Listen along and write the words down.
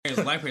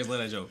Black parents love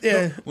that joke.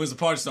 Yeah. When's the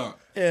party start?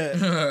 Yeah.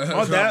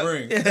 My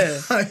dad.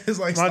 Yeah. It's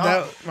like,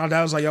 My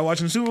dad was like, y'all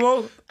watching the Super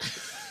Bowl?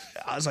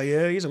 I was like,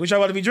 yeah. He said, what y'all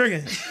about to be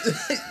drinking?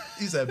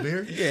 He said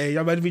beer? Yeah,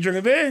 y'all about to be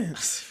drinking beer?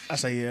 I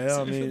said, yeah,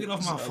 I mean, get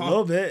off my a phone.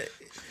 little bit.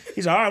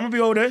 He's like, all right, I'm going to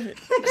be over there.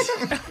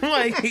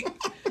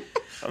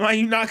 I'm like,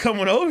 you not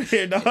coming over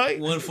here, dog.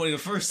 Wasn't funny the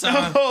first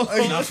time. No.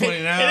 Not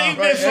funny now. It ain't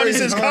been funny every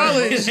since time.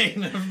 college. It ain't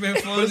never been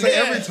funny. But it's like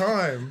every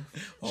time.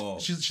 Oh.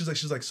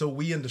 She's like, so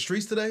we in the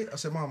streets today? I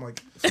said, Mom,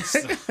 like, I'm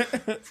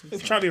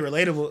trying to be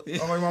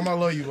relatable. I'm like, Mom, I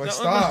love you. Like,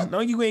 stop. No,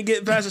 you ain't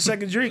getting past the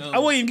second drink. I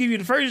wouldn't even give you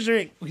the first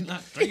drink. We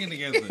not drinking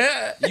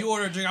together. You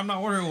order a drink, I'm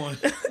not ordering one.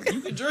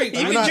 You can drink.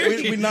 We're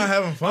not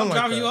having fun I'm like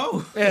driving that. you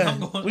out. Yeah,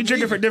 we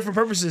drinking for different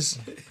purposes.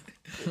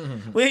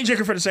 We ain't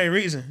drinking for the same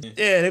reason.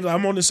 Yeah, they be like,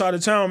 I'm on this side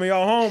of town, man.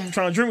 Y'all home. I'm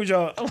trying to drink with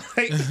y'all. I'm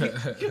like,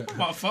 Get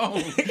my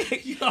phone.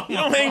 you don't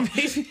hate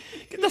me.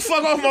 Get the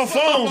fuck off my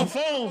phone.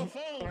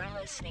 You're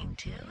listening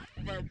to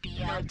the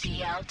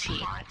BLTLT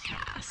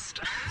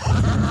podcast.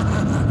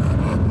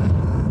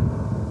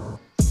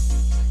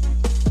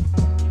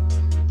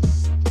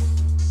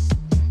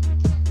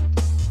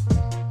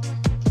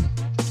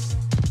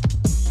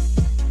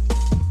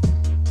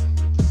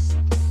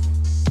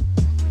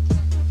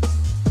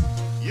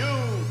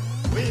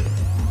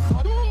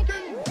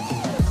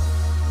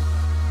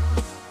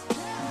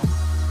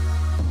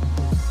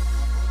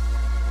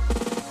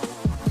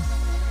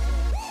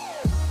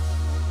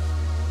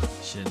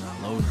 Shit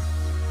not loading.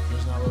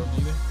 It's not loading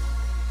either.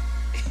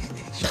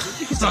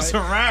 That's a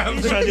rap.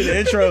 He's trying to do the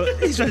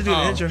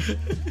intro.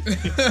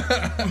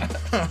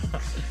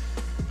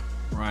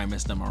 Ryan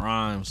messed up my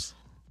rhymes.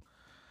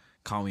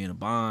 Call me in a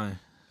bind.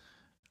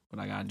 But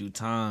I gotta do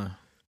time.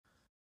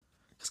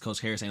 Cause Coach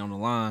Harris ain't on the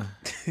line.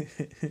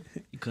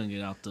 You couldn't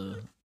get out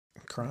the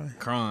crying.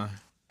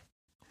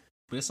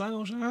 But it's not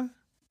gonna shine.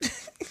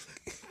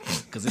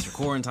 Cause it's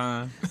recording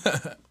time.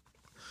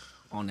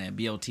 On that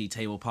BLT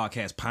table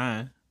podcast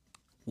pine.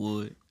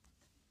 Wood.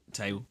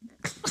 Table.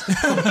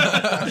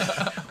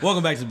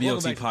 Welcome back to the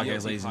BLT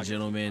podcast, ladies and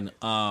gentlemen.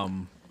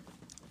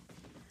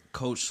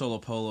 Coach Solo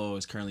Polo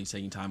is currently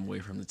taking time away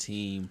from the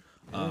team.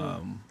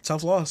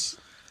 Tough loss.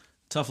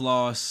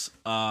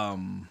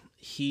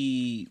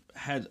 He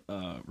had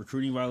a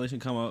recruiting violation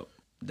come up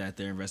that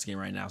they're investigating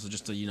right now. So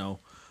just to,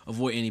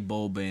 avoid any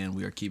bowl ban,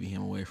 we are keeping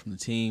him away from the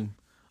team,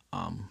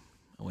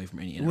 away from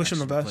any Wish him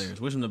the best. players.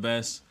 Wish him the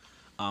best.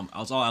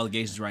 It's all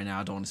allegations right now.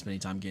 I don't want to spend any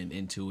time getting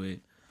into it.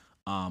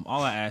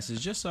 All I ask is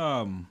just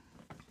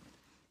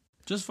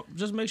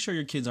make sure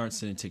your kids aren't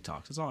sending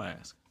TikToks. That's all I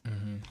ask.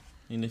 Mm-hmm.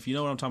 And if you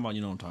know what I'm talking about,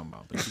 you know what I'm talking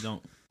about. But if you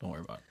don't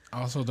worry about it.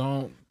 Also,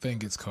 don't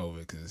think it's COVID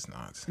because it's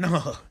not.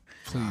 No.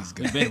 Please,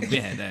 Ben God.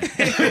 had that.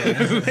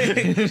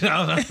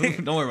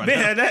 Don't worry about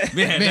Ben that. had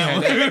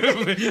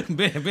that.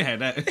 Ben had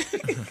that.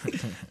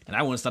 And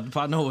I wouldn't stop the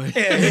pod no way.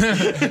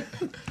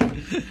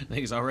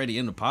 Niggas already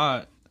in the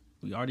pod.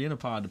 We already in the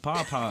pod. The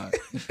pod.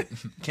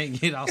 Can't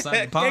get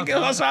outside the pod. Can't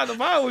get outside the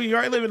pod when you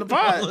already live in the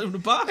pod. Live in the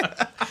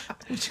pod.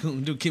 What you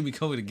gonna do? Can we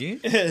COVID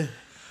again?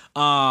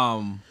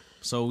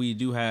 So we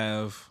do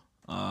have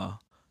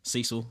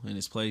Cecil in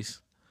his place.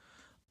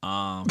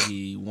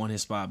 He won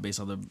his spot based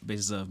on the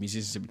basis of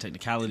musicianship and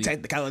technicality.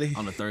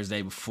 On the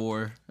Thursday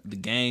before the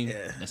game.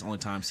 Yeah. That's the only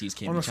time Cecil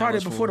came on the Friday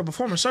before the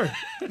performance, sir.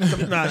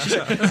 Nah, she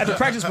said at the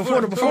practice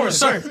before the performance,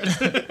 sir.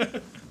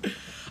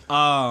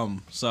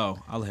 So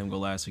I'll let him go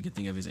last. We can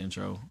think of his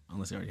intro,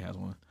 unless he already has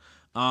one.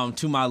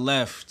 To my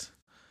left,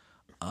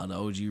 the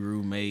OG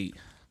roommate.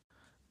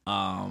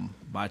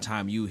 By the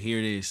time you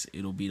hear this,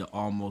 it'll be the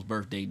almost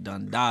birthday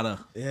Dundada.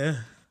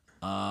 Yeah.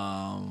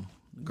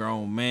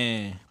 Grown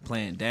man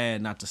playing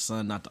dad, not the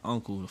son, not the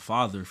uncle, the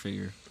father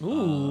figure.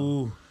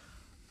 Ooh.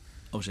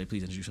 O'Shea,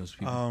 please introduce us to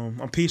people.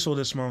 I'm peaceful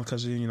this month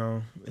because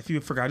if you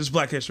forgot, it's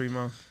Black History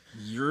Month.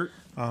 You're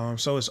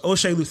So it's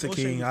O'Shea Luther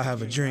King. I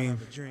have a dream,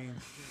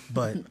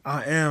 but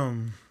I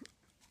am,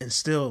 and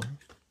still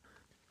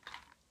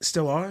is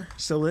BLT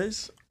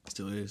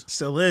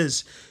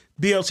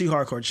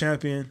Hardcore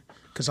Champion.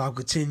 Because I'll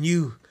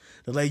continue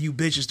to lay you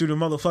bitches through the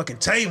motherfucking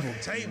table.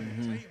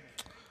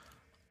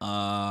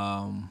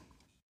 Mm-hmm.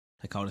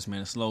 They call this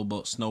man a snow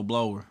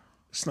blower.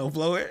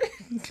 Snowblower?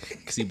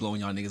 Because he blowing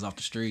y'all niggas off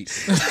the streets.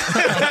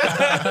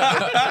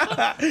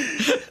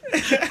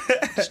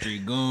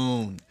 Street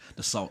goon,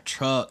 the salt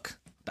truck,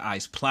 the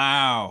ice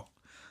plow,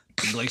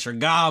 the glacier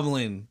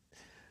goblin,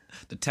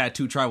 the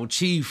tattoo tribal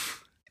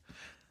chief.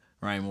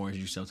 Ryan Moore,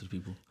 introduce yourself to the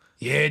people.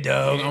 Yeah,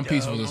 dog. I'm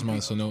peaceful this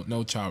month, so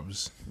no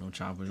choppers. No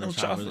choppers.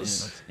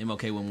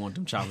 MLK wouldn't want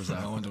them choppers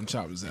out. I want them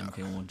choppers out. MLK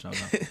wouldn't want them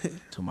choppers out.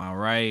 To my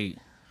right,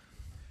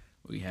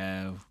 we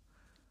have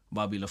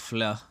Bobby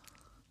LaFleur,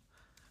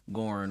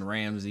 Goran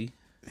Ramsey,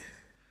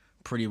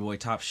 Pretty Boy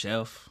Top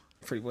Shelf.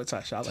 Pretty Boy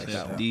Top Shelf, I like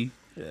that one. D.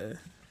 Yeah.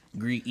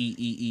 Greek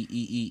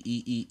E-E-E-E-E-E-E-E-E-D.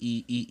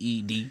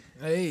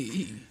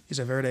 Hey. He's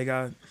a Verde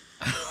God.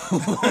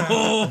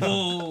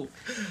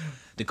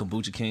 The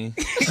Kombucha King.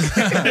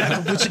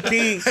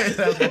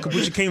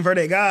 Kombucha King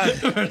Verde God.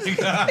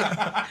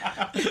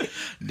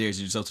 Darius,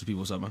 yourself to the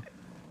people, what's up, man?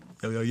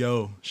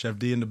 Yo. Chef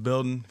D in the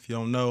building. If you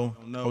don't know,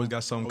 always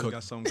got something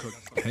cooking.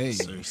 Hey,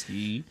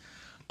 Thirsty.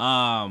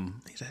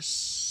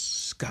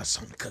 He's got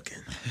something cooking.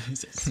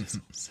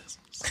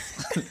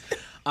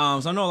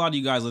 So I know a lot of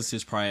you guys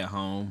listeners probably at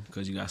home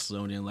because you got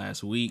slowed in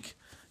last week.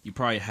 You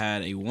probably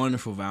had a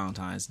wonderful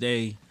Valentine's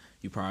Day.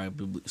 You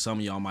probably, some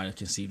of y'all might have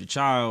conceived a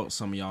child.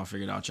 Some of y'all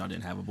figured out y'all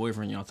didn't have a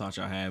boyfriend y'all thought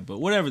y'all had. But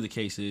whatever the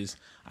case is,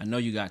 I know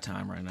you got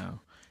time right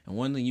now. And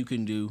one thing you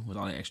can do with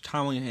all that extra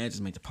time on your hands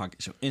is make the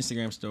podcast show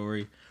Instagram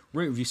story.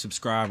 Rate, review,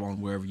 subscribe on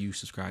wherever you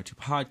subscribe to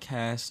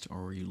podcasts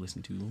or where you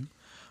listen to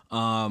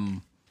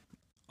them.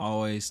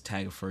 Always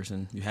tag a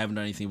person. You haven't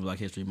done anything with Black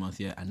History Month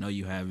yet. I know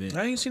you haven't.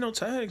 I ain't seen no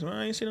tags, man.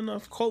 I ain't seen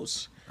enough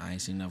quotes. I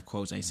ain't seen enough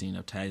quotes. I ain't seen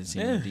enough tags.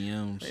 I ain't seen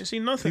enough DMs. I ain't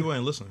seen nothing. People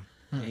ain't listening.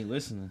 I ain't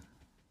listening.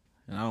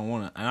 And I don't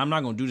want to. And I'm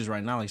not going to do this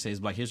right now. Like I say, it's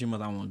Black History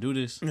Month. I don't want to do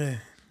this. Yeah.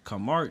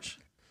 Come March,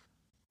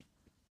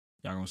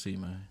 y'all going to see,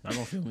 man. Y'all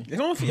going to feel me. Y'all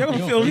gonna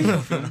feel me. You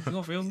going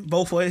to feel me?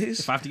 Both ways.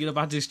 If I have to get up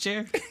out this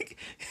chair,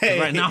 Hey,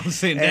 right now I'm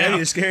sitting hey, down.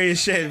 you're scary as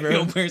shit, bro.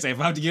 Your parents say, if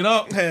I have to get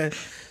up, Hey,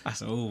 I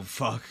said, oh,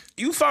 fuck.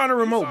 you find a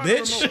remote,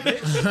 bitch.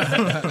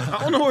 I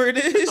don't know where it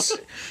is.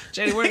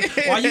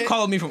 Jada, why you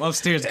calling me from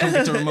upstairs to come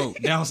get the remote?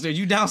 Downstairs.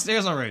 You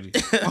downstairs already.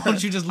 Why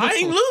don't you just look I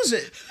ain't for it? lose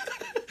it.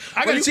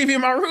 I got a TV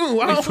in my room.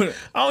 I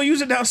don't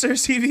use a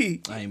downstairs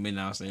TV. I ain't been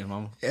downstairs,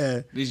 mama.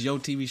 Yeah. This is your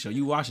TV show.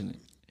 You watching it.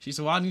 She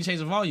said, why didn't you change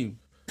the volume?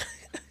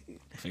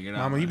 Figure it out.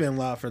 Mama, you been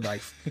live for like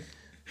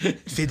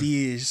 50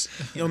 years.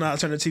 You don't know how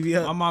to turn the TV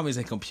My up. mom is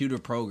a computer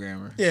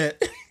programmer. Yeah.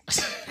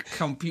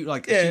 Computer,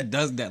 like, Yeah. she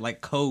does that,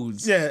 like,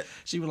 codes. Yeah.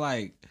 She was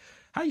like,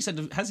 how you set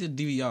how's your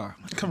DVR?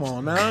 I'm like, Come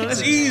on now.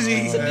 That's easy.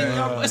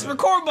 it's a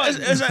record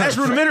button. That's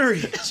rudimentary.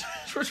 It's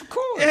record.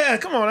 Yeah,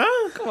 come on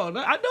now. Come on.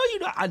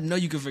 I know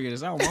you can figure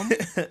this out,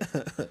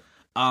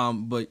 mama.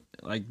 But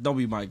like, don't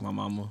be like my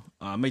mama.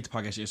 Make the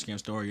podcast your Instagram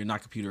story. You're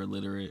not computer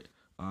illiterate.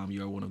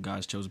 You are one of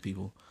God's chosen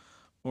people,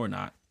 or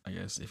not, I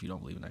guess, if you don't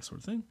believe in that sort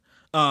of thing.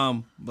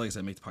 But like I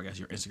said, make the podcast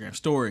your Instagram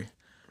story.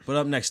 But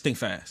up next, think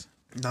fast.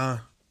 Nah.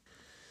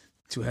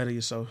 Too ahead of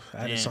yourself. I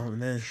added Damn.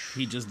 something in.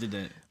 He just did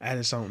that. I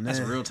added something That's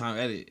in. a real time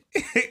edit.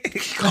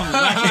 Call me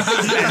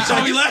laughing.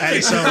 Call me laughing.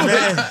 Added something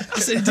in. I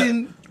said it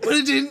didn't, but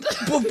it didn't.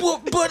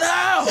 But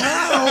how?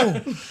 How?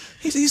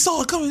 He said he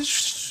saw it coming.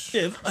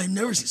 Yeah. I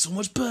never seen so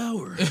much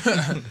power.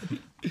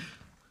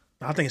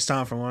 I think it's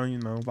time for one,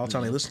 by the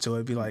time they listen to it,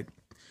 it'd be like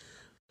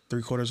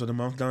 3/4 of the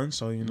month done.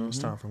 So, it's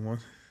time for one.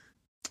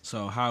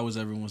 So how was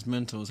everyone's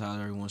mentals? How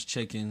everyone's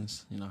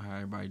chickens? How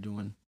everybody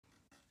doing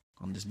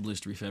on this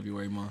blistery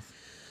February month?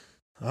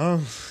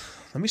 Let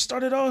me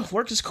start it off.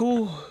 Work is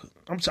cool.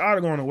 I'm tired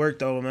of going to work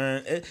though,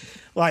 man.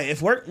 If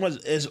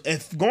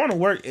going to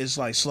work is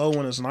like slow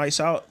when it's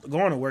nice out,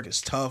 going to work is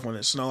tough when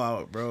it's snow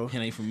out, bro. It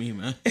ain't for me,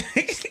 man.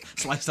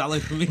 It's lifestyle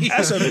ain't for me.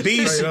 That's a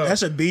beast. Straight up.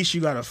 That's a beast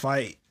you gotta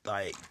fight.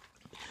 Like,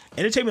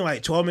 and it take me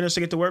like 12 minutes to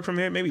get to work from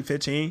here, maybe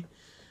 15,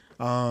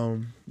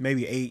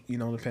 maybe 8.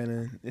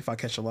 Depending if I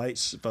catch the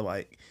lights. But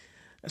like,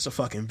 that's a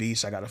fucking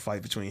beast I gotta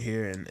fight between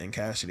here and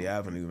Cassidy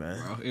Avenue,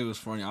 man. Bro, it was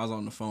funny. I was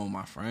on the phone with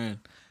my friend.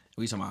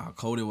 We talking about how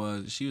cold it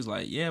was. She was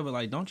like, "Yeah, but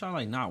like, don't y'all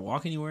like not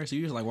walk anywhere? So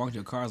you just like walk to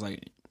your car." I was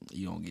like,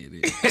 "You don't get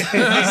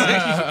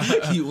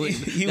it. You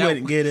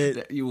wouldn't get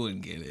it. You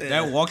wouldn't get it.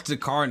 That walk to the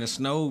car in the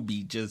snow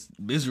be just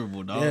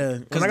miserable, dog. Yeah.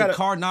 Because the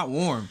car not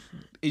warm.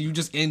 You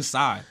just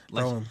inside.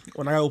 Like, Bro,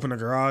 when I open the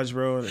garage,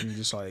 bro, and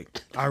just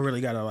like, I really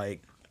gotta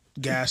like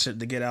gas it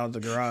to get out of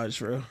the garage,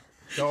 bro.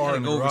 Y'all are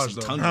in the go over garage some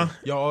though. tundra.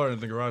 Y'all are in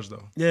the garage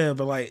though. Yeah,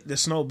 but like the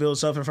snow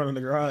builds up in front of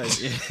the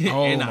garage.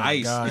 Oh and the my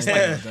ice. God. It's,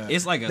 Yeah.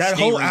 it's like a That skate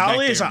whole rink back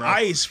alley there, is bro.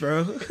 ice,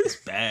 bro. It's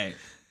bad.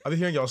 I've been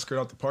hearing y'all skirt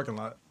out the parking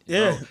lot.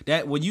 Yeah,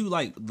 That when you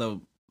like the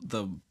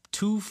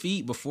 2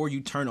 feet before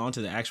you turn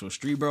onto the actual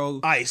street, bro.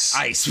 ice.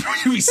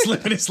 You be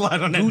slipping and slide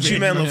on that Gucci bitch.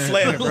 Man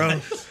LaFlair, bro.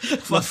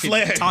 Fucking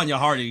LaFlair. Tanya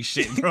Harding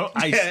shit, bro.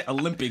 Ice Yeah.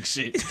 Olympic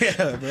shit.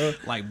 Yeah, bro.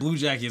 Like Blue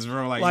Jackets,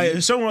 bro. Like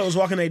if someone was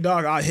walking their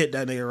dog, I'd hit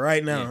that nigga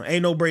right now.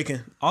 Ain't no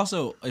breaking.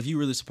 Also, if you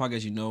really listen to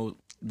podcasts,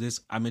 this.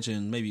 I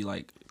mentioned maybe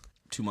like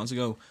 2 months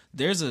ago.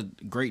 There's a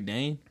Great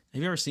Dane.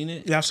 Have you ever seen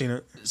it? Yeah, I've seen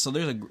it. So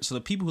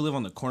the people who live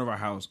on the corner of our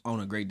house own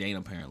a Great Dane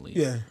apparently.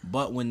 Yeah.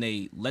 But when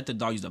they let the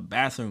dog use the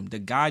bathroom, the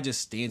guy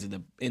just stands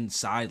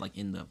inside, like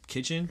in the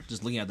kitchen,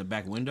 just looking out the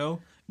back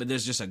window. But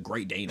there's just a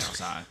Great Dane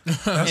outside.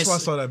 That's why I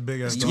saw that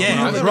big ass dog.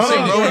 Yeah. I was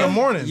running, bro, in the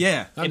morning.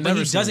 Yeah, I've but never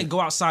he seen doesn't it. go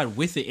outside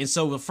with it, and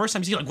so the first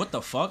time you see, like, what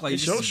the fuck? Like,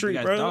 It's it's your just a street,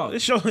 big-ass bro. dog.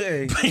 It's your,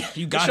 hey,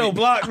 You got it's your it.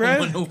 block, I bro.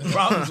 don't want no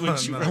problems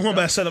with you, I bro. want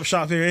to set up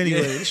shop here anyway.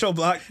 It's your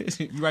block.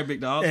 You right,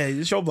 big dog? Hey,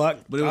 it's your block.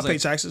 But it was I pay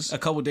like taxes. a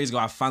couple of days ago,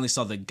 I finally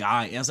saw the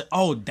guy, and I was like,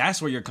 "Oh,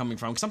 that's where you're coming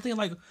from." Because I'm thinking,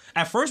 like,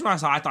 at first when I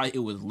saw, I thought it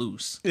was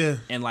loose. Yeah.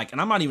 And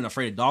I'm not even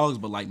afraid of dogs,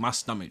 but like my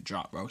stomach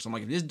dropped, bro. So I'm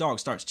like, if this dog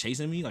starts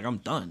chasing me, like I'm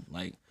done.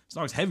 Like this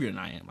dog's heavier than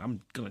I am.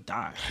 I'm gonna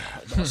die.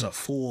 That's a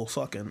full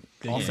fucking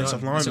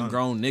offensive He's a lineman.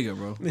 grown nigga,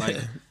 bro. Like,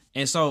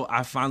 and so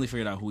I finally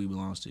figured out who he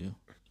belongs to.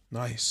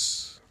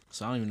 Nice.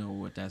 So I don't even know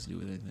what that's to do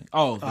with anything.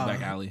 Oh, the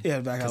back alley. Yeah,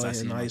 back 'Cause I alley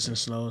seen and him ice out and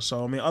snow.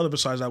 So I mean, other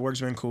besides that, work's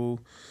been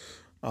cool.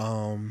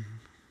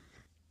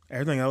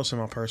 Everything else in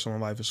my personal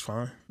life is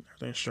fine.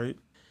 Everything's straight.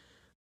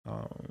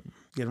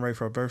 getting ready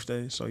for a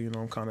birthday, so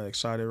I'm kind of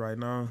excited right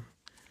now.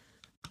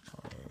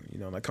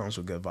 That comes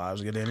with good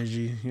vibes, good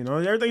energy.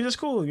 Everything's just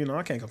cool.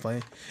 I can't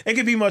complain. It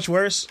could be much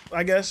worse,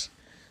 I guess.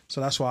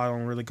 So that's why I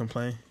don't really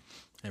complain.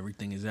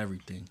 Everything is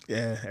everything.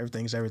 Yeah,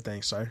 everything's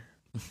everything, sir.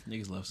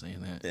 Niggas love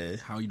saying that. Yeah.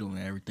 How you doing?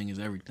 Everything is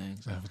everything.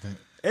 So. Everything.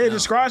 It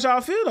describes how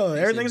I feel, though.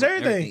 Everything's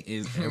everything. Everything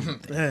is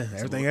everything. Yeah,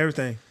 everything,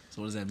 everything.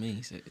 So what does that mean?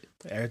 He said,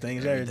 Everything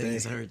is everything everything.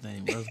 is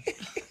everything, bro.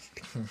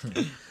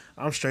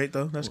 I'm straight,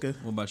 though. That's good.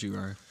 What about you,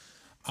 Ryan?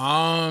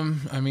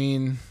 I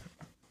mean,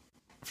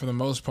 for the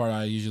most part,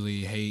 I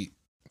usually hate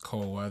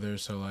cold weather.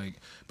 So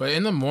but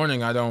in the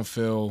morning, I don't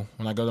feel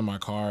when I go to my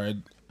car.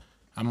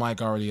 I'm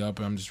already up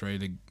and I'm just ready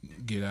to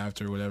get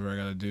after whatever I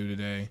got to do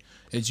today.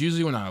 It's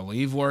usually when I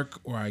leave work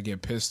or I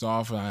get pissed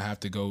off and I have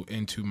to go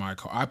into my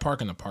car. I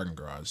park in the parking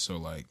garage.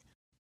 So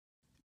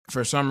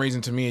for some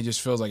reason to me, it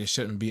just feels like it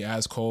shouldn't be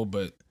as cold,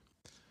 but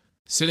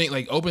sitting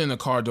opening the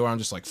car door, I'm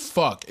just like,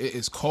 fuck, it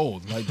is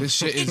cold. This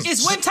shit is.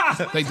 It's winter.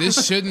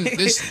 This shouldn't.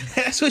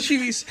 That's what you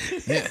be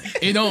Yeah,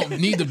 it don't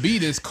need to be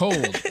this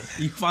cold.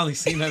 You finally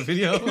seen that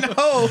video?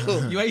 No.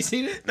 You ain't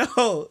seen it?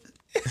 No.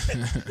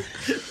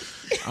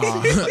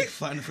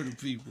 Fighting for the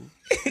people.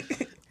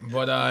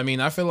 But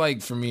I feel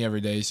like for me every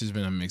day it's just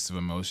been a mix of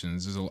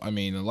emotions. A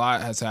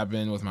lot has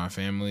happened with my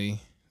family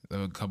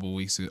a couple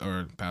weeks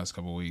or past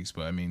couple weeks,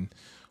 but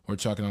we're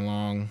trucking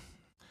along.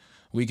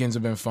 Weekends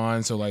have been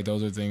fun, so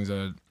those are things that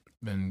have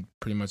been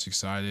pretty much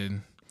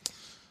excited.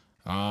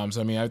 I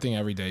think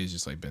every day has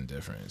just been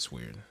different. It's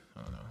weird.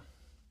 I don't know.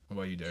 What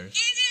about you, Darius?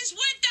 It is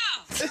winter.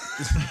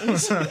 It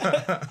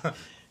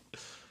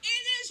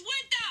is winter.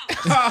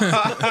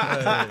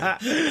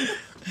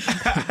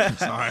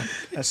 Sorry.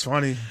 That's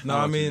funny. No,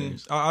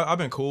 I've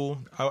been cool.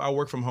 I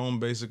work from home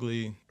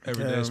basically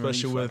every day,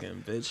 especially with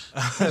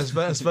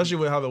especially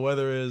with how the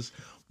weather is.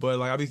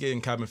 But I be getting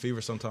cabin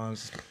fever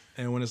sometimes,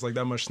 and when it's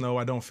that much snow,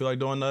 I don't feel like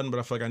doing nothing. But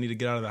I feel like I need to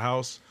get out of the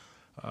house,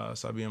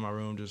 so I be in my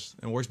room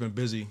and work's been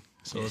busy.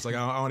 So it's I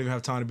don't even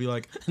have time to be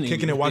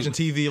kicking it, watching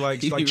TV,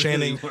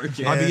 chanting.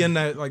 Really I be in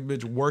that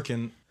bitch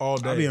working all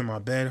day. I'll be in my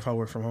bed if I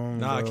work from home.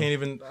 Nah, bro. I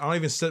don't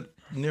even sit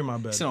near my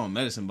bed. Sit on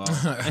medicine ball.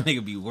 That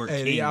nigga be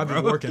working. Hey, I be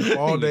working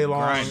all day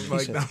long.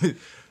 Grinding.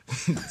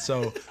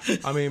 So,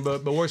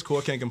 but work's cool.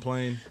 I can't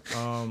complain.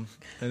 And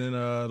then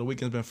the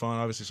weekend's been fun,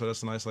 obviously. So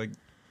that's nice,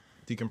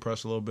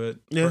 decompress a little bit.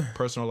 Yeah.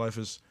 Personal life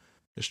is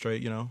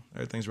straight.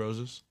 Everything's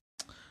roses.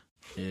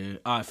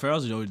 Yeah. For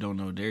those who don't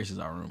know, Darius is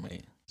our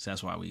roommate. So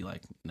that's why we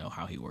know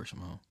how he works from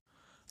home.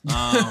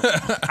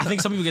 I think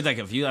some people get that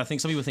confused. I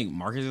think some people think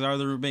Marcus is our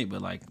other roommate,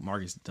 but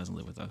Marcus doesn't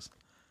live with us.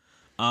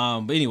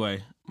 But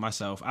anyway,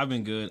 myself, I've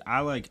been good.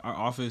 Our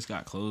office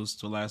got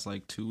closed the last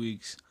 2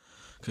 weeks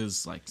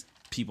because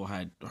people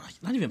had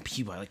not even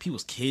people,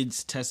 people's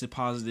kids tested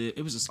positive.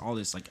 It was just all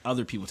this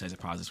other people tested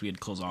positive. So we had to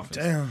close office.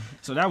 Damn.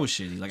 So that was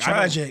shitty.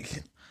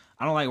 Tragic.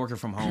 I don't like working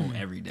from home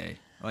every day.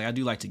 I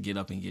do like to get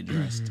up and get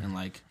dressed and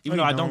even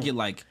though I don't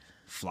get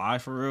fly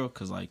for real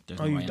because there's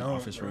nobody in the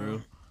office for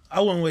real. I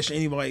wouldn't wish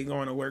anybody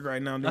going to work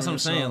right now. That's what I'm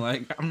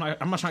saying. I'm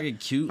not trying to get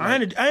cute. I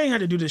ain't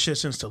had to do this shit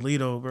since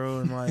Toledo, bro.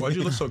 And Why'd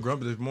you look so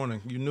grumpy this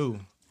morning? You knew,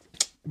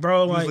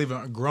 bro. You was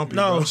leaving grumpy.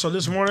 No, bro. so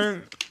this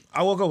morning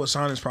I woke up with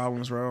sinus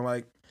problems,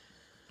 bro.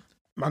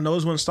 My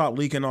nose wouldn't stop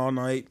leaking all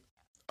night.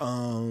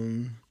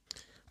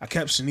 I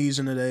kept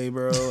sneezing today,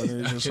 bro, and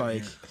it was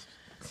just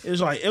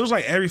it was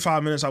every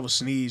 5 minutes I would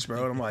sneeze,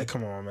 bro. And I'm like,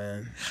 come on,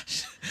 man.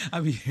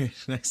 I be here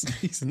next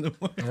sneeze in the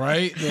morning.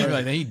 Right?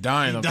 Yeah, he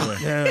dying up there.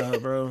 Yeah,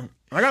 bro.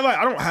 I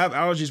don't have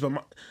allergies,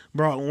 but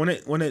bro,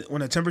 when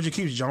the temperature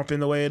keeps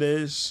jumping the way it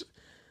is,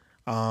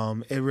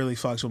 it really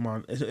fucks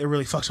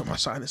with my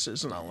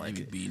sinuses, and I don't like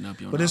it. Beating up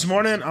your But this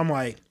morning,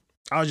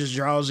 I was just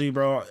drowsy,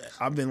 bro.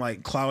 I've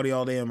been cloudy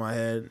all day in my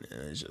head,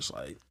 and it's just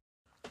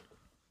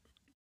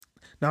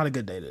not a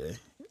good day today.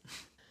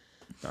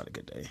 Not a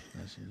good day.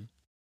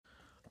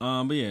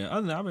 But yeah,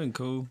 other than that, I've been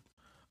cool.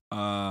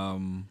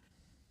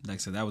 Like I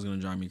said, that was gonna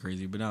drive me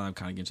crazy, but now that I'm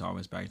kind of getting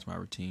always back into my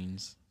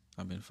routines,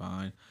 I've been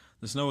fine.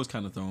 The snow was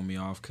kind of throwing me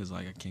off because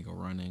I can't go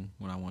running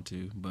when I want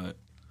to, but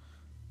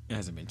it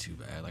hasn't been too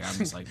bad. I'm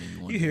just maybe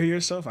one. You hear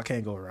yourself? I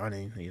can't go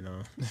running.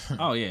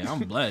 Oh yeah, I'm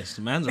blessed.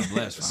 Mans are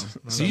blessed.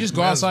 Fam. So you just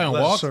go outside and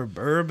walk?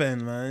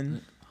 Suburban,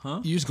 man.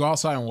 Huh? You just go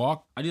outside and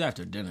walk? I do that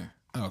after dinner.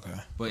 Okay.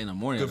 But in the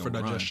morning, Good I for go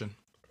run. digestion.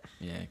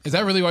 Yeah. Is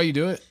that really why you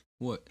do it?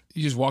 What?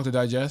 You just walk to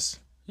digest?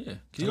 Yeah.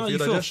 Good You for your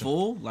feel digestion.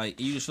 full.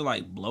 You just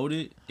feel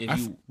bloated. If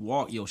you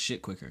walk, you'll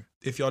shit quicker.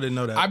 If y'all didn't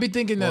know that, I be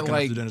thinking that walking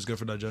after dinner is good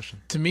for digestion.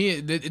 to me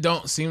it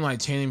don't seem like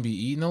Channing be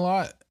eating a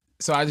lot.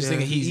 So I just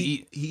think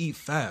He eat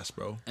fast,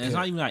 bro. And it's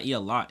not even I eat a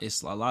lot.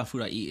 It's a lot of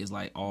food I eat is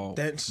all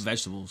Dense.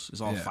 vegetables.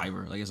 It's all Yeah.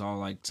 fiber. It's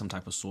all some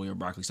type of soy or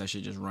broccoli. So that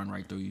shit just run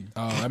right through you.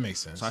 Oh, that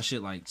makes sense. So I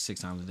shit 6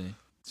 times a day.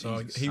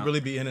 So Jesus. he really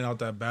be in and out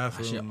that I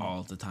bathroom. shit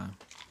all the time.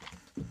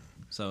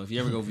 So if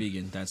you ever go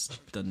vegan, that's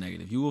the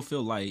negative. You will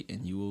feel light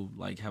and you will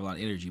have a lot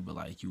of energy,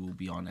 but you will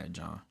be on that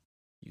John.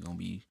 You're gonna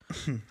be.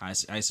 I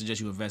suggest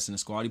you invest in a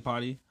Squatty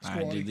Potty.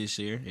 I did this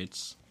year.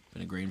 It's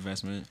been a great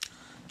investment.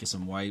 Get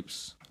some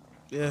wipes.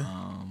 Yeah.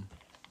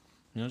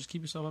 You know, just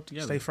keep yourself up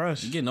together. Stay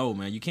fresh. You're getting old,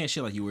 man. You can't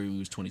shit like you were when you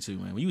was 22,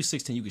 man. When you was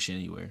 16, you could shit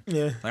anywhere.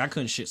 Yeah. Like I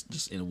couldn't shit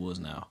just in the woods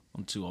now.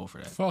 I'm too old for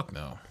that. Fuck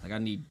no. Like I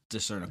need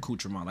this certain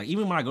accoutrement. Like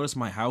even when I go to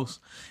my house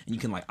and you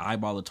can like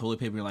eyeball the toilet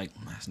paper, you're like,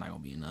 that's not gonna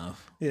be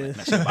enough. Yeah. Like,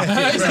 that shit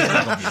about- it's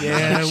not gonna be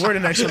enough. Where the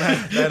next one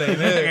at? That ain't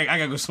it. I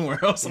gotta go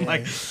somewhere else. I'm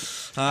like,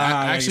 I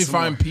gotta actually get some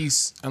find more.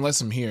 peace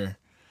unless I'm here.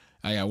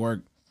 I got work.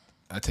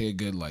 I take a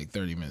good like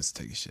 30 minutes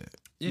to take a shit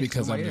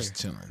because I'm nobody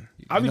just chilling.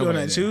 I'll be doing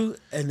Nobody that there. too,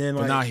 and then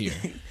But like not here.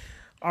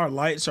 our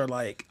lights are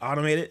like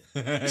automated,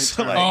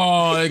 so like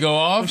Oh, they go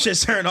off.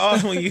 shit's turned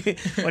off when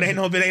ain't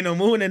no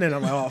moon in it.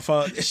 I'm like, oh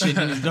fuck, Shit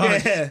in the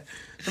dark. yeah.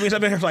 That means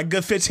I've been here for like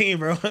good 15,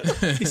 bro.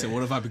 and He said,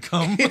 what have I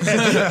become?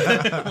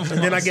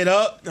 then I get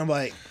up, I'm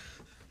like,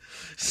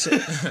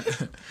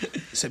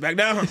 sit back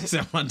down. He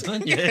said, am I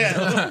done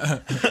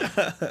yet?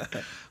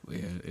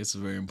 Yeah, it's a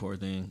very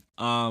important thing.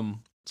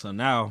 So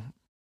now,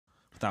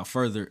 without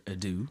further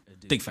ado,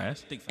 think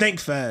fast. Think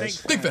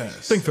fast. Think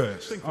fast. Think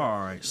fast. All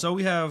right, so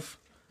we have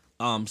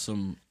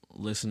some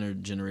listener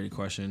generated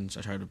questions.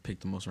 I tried to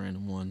pick the most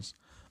random ones.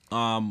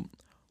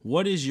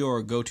 What is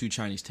your go-to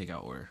Chinese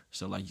takeout order?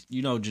 So like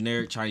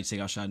generic Chinese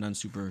takeout shop, nothing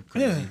super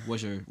crazy.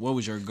 Yeah. What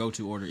was your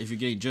go-to order if you're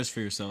getting just for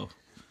yourself?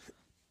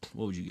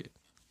 What would you get?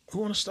 Who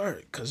want to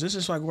start? Because this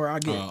is like where I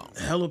get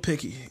hella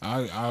picky.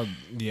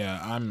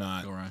 I'm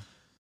not. Go Ryan.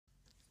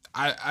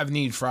 I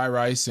need fried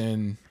rice,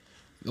 and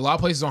a lot of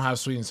places don't have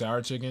sweet and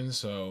sour chicken,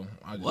 so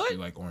I just What? do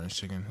like orange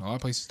chicken. A lot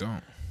of places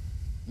don't.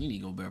 You need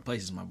to go better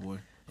places, my boy. If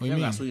What you you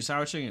got mean? sweet and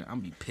sour chicken, I'm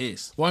gonna be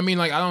pissed. Well, I mean,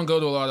 like I don't go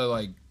to a lot of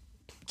like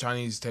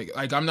Chinese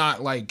like I'm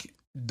not like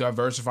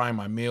diversifying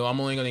my meal. I'm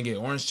only gonna get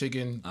orange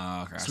chicken, Okay,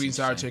 I see sweet and what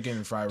sour you're saying. chicken,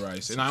 and fried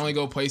rice. And I only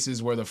go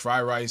places where the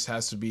fried rice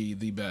has to be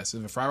the best.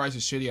 If the fried rice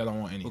is shitty, I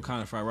don't want any. What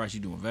kind of fried rice you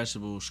doing?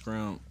 Vegetables,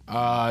 shrimp? It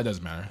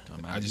doesn't matter.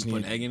 I just you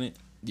need put an egg in it.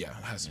 Yeah,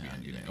 it has to be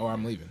in it, or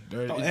I'm leaving.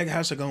 Egg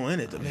has to go in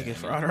it to make it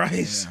fried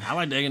rice. I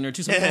like the egg in there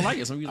too. Some people don't like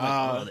it. Some people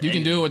like. You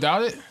can do it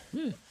without it.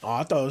 Oh,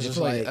 I thought it was I just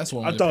feel like like that's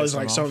one I way to thought it piss was them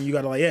like off. something you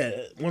gotta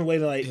like one way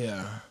to like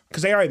Yeah,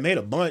 because they already made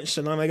a bunch,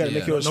 so now they gotta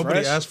make yours Nobody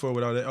fresh. asked for it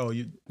without it. Oh,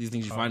 you. These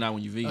things you find out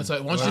when you vegan. it's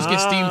like once you just get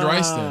steamed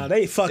rice, then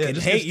They fucking Yeah,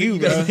 just hate get you,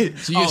 steamed-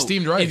 bro. so you get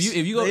steamed rice.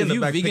 If you go They in if the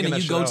you back vegan picking and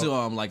that you go shit to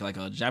like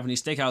a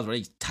Japanese steakhouse where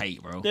they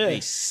tight, bro. Yeah.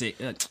 They sick.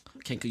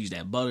 Can't use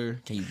that butter.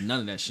 Can't use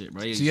none of that shit,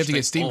 bro. So you have to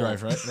get steamed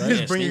rice, right? Yeah,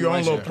 Just bring steamed your own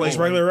rice, little yeah. plate. It's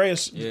regular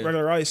rice, Yeah.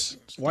 regular rice,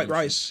 white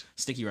rice.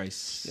 Sticky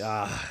rice.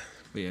 Ah,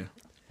 But yeah.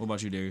 What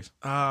about you, Darius?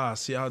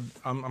 See,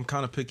 I'm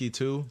kind of picky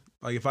too.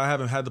 Like if I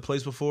haven't had the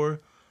place before,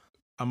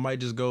 I might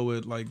just go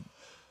with like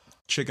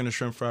chicken and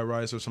shrimp fried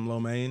rice or some lo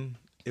mein.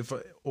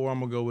 Or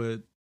I'm gonna go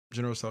with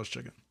General Tso's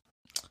chicken.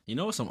 You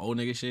know what some old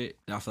nigga shit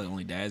that I feel like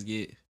only dads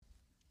get?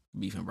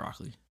 Beef and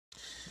broccoli.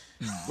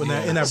 In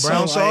that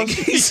brown so like-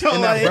 sauce. so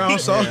In that like- brown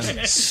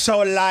sauce. so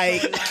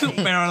like,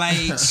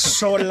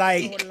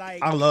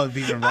 I love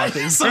beef and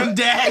broccoli. Some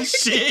dad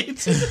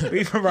shit.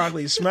 Beef and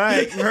broccoli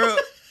smack, bro.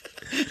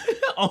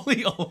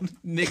 Only old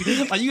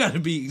nigga. Like you gotta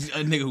be a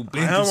nigga who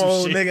been through I'm some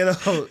old shit.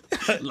 nigga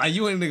though. Like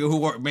you ain't a nigga who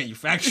work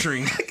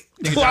manufacturing.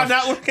 Why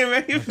not working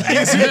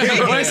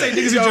manufacturing? Why they say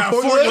niggas who drive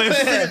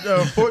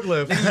forklift?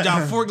 Forklift. Niggas who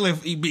drive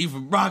forklift eat beef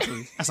and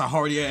broccoli. That's a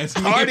hardy ass.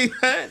 nigga. Hardy,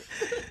 man.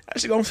 That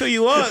shit gonna fill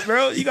you up,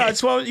 bro. You got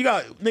 12. You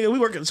got nigga. We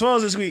working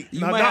 12 this week. You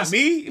Not, might not have-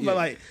 me, yeah. but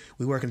like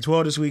we working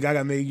 12 this week. I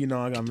got me.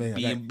 I got me.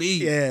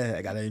 B&B. Yeah,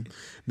 I gotta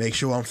make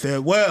sure I'm fed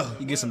well.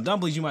 You get some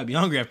dumplings, you might be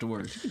hungry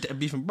afterwards. You get that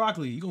beef and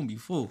broccoli, you gonna be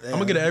full. I'm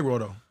gonna get an egg roll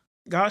though.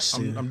 Gosh,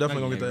 I'm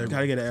definitely gonna get the egg roll.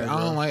 gotta get an egg I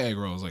don't roll. like egg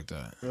rolls like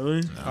that.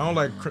 Really? I don't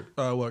like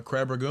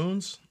crab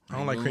ragoons. I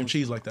don't like cream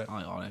cheese like that. I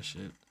like all that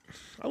shit.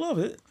 I love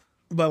it,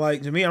 but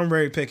like to me, I'm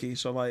very picky.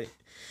 So like,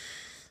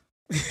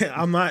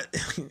 I'm not.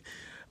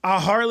 I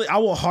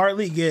will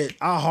hardly get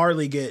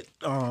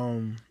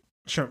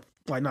shrimp,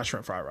 like not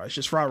shrimp fried rice,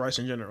 just fried rice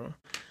in general.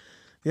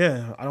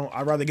 Yeah, I don't.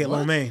 I'd rather get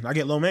lo mein. I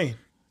get lo mein.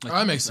 Like, Oh,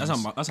 that makes sense.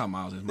 That's how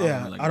Miles is. Miles Yeah,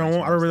 really like I don't.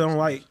 rice. I really don't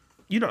like.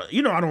 You know.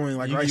 I don't really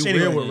like You rice weird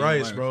anyway. with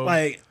rice, Yeah, bro.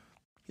 Like,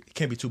 It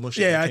can't be too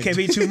mushy. yeah, I can't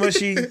be too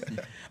mushy.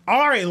 I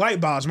already like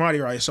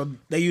basmati rice, so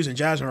they using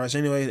jasmine rice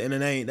anyway, and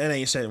that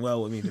ain't setting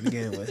well with me to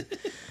begin with.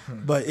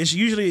 But it's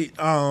usually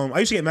I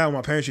used to get mad when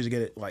my parents used to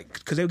get it, like,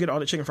 because they would get all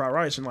the chicken fried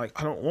rice, and like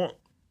I don't want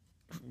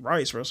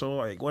rice, bro. So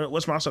like,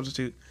 what's my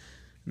substitute?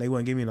 They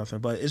wouldn't give me nothing,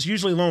 but it's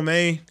usually lo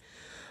mein.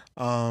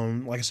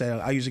 Like I said,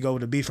 I usually go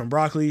with the beef and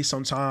broccoli,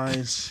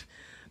 sometimes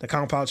the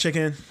compound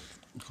chicken,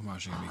 Come on,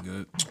 should be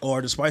good.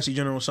 or the spicy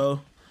General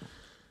So.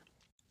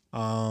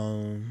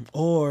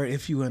 Or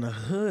if you in a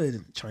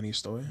hood Chinese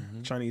store,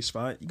 Chinese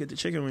spot, you get the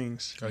chicken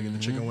wings. Gotta get the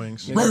chicken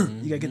wings. You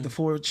gotta get the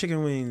 4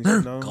 chicken wings,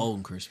 you know,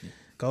 Golden crispy.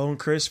 golden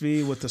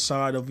crispy with the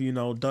side of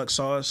duck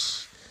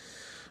sauce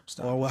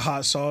or with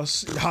hot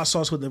sauce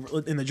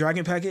in the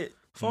dragon packet.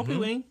 4P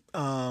wing.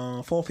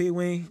 4P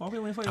wing.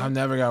 4P wing for you. I've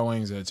never got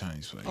wings at a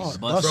Chinese place. Oh,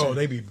 Bust. Bro,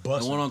 they be The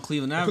busting. one on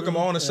Cleveland Avenue. Cook them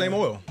all in the same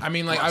oil. I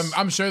mean, like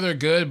I'm sure they're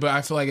good, but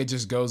I feel like it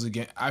just goes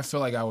again. I feel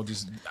like I will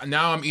just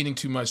now I'm eating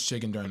too much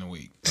chicken during the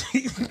week.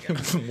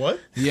 What?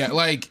 Yeah,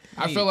 like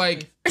I feel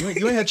like You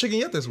ain't had chicken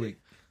yet this week.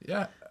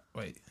 yeah.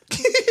 Wait,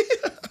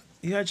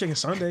 You had chicken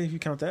Sunday if you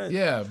count that.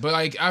 Yeah, but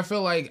like I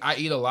feel like I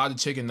eat a lot of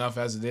chicken enough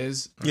as it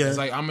is. Yeah. It's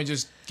like I'm gonna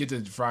just get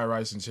the fried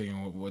rice and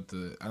chicken with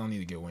the. I don't need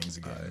to get wings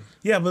again.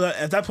 Yeah, but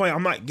at that point,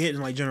 I'm not getting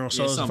like General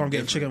Tso's if I'm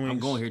getting chicken wings. I'm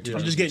going here too.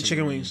 I'm just getting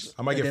chicken wings.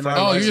 I might get And fried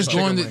then, Oh, rice you're just and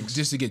going chicken wings.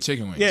 just to get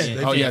chicken wings.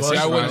 Yeah. Oh yeah. See,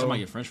 I I wouldn't. might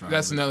get French fries.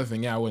 That's another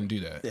thing. Yeah, I wouldn't do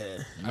that.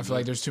 Yeah. I feel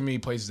like there's too many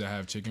places that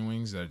have chicken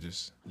wings that are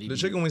just. The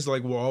chicken wings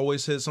like will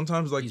always hit.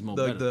 Sometimes like He's more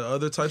the better.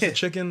 other types of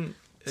chicken,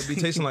 it be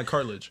tasting like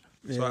cartilage.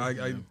 So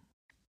I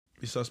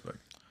be suspect.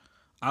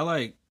 I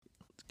like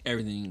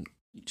everything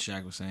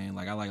Shaq was saying.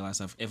 Like I like a lot of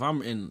stuff. If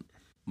I'm in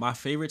my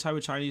favorite type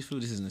of Chinese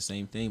food, this isn't the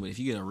same thing. But if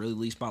you get a really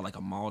elite spot like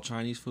a mall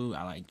Chinese food,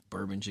 I like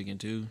bourbon chicken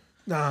too.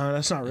 Nah,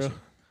 that's not real.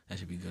 That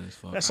should be good as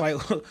fuck. That's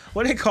like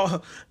what they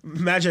call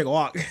magic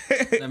walk.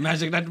 that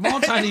magic, that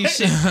mall Chinese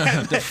shit.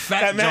 The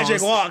fat That magic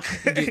jaws. walk.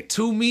 You get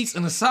 2 meats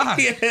and a side.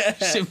 Yeah.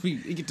 Should be,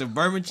 you get the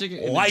bourbon chicken.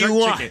 And Why the jerk you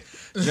want?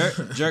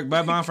 chicken. Jerk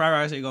bun fried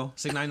rice. There you go.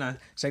 $6.99.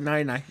 It's like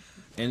 99.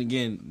 And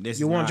again, this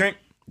You is want a not, drink?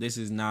 This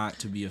is not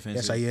to be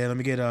offensive. Yes, yeah. Let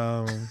me get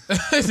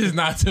This is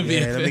not to be.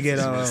 yeah. Let me get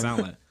That's what it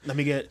sound like. Let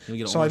me get. me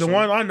get a So like the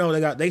orange one I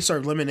know, they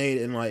serve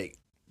lemonade in like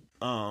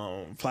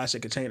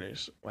plastic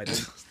containers. Like,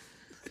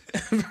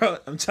 bro,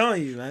 I'm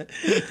telling you, man.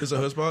 It's a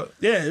hood spot.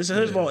 Yeah, it's a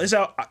hood ball. It's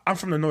out. I'm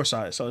from the north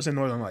side, so it's in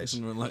Northern Lights.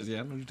 Yeah,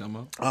 I know what you're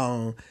talking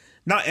about.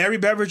 Not every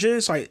beverage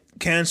is like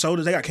canned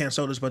sodas. They got canned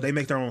sodas, but they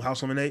make their own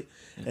house lemonade,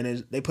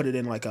 and they put it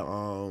in like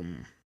a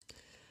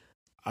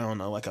I don't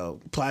know, like a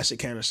plastic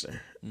canister.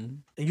 Mm-hmm.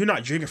 And you're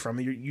not drinking from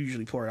it. You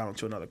usually pour it out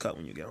into another cup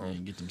when you get home.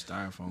 And get them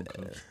styrofoam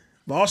cups.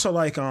 But also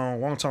like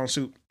wonton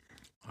soup.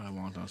 I like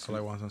wonton soup. I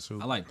like wonton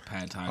soup. I like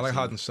pad thai. I like soup.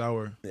 hot and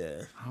sour.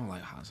 Yeah, I don't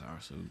like hot and sour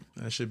soup.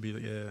 That should be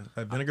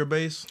that vinegar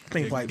base. I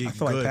think it like I get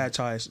feel like good. pad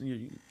thais.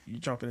 You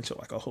jumping into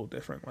like a whole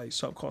different like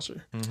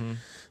subculture. Nah,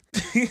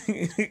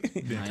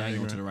 I ain't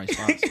going to the right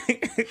spots.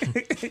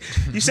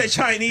 You said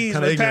Chinese,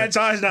 Kinda but pad ignorant.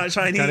 thai's not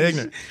Chinese. Kind of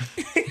ignorant.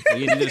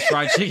 You get this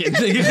fried chicken.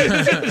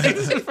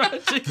 This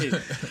fried chicken.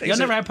 Y'all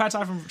never had pad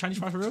thai from Chinese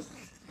fries for real?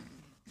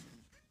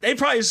 They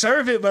probably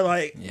serve it, but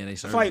like Yeah, they I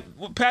serve feel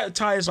like pad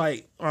thai is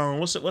like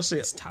what's it?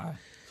 It's Thai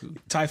food.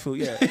 Thai food,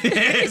 yeah.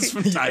 It's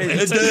from Thailand.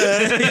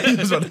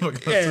 That's what the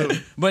fuck I Yeah. do.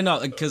 But no,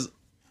 because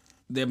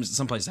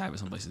some places have it,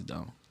 some places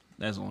don't.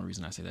 That's the only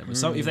reason I say that. But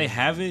some, if they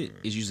have it,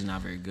 it's usually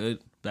not very good.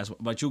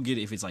 But you'll get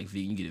it if it's like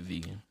vegan. You get it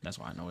vegan. That's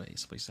why I know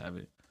some places have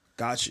it.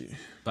 Got you.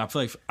 But I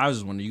feel like I was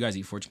just wondering, you guys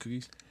eat fortune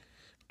cookies?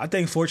 I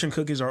think fortune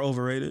cookies are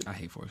overrated. I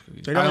hate fortune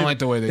cookies. They I don't like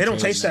the way they don't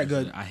taste. taste that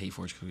good. I hate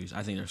fortune cookies.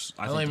 I think they're.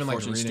 I don't think even the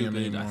like fortune's reading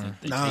them stupid. I anymore.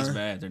 think they Nah. taste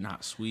bad. They're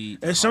not sweet.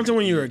 It's something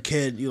when you're a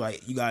kid, you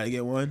gotta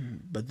get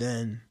one, but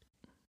then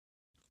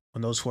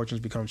when those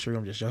fortunes become true,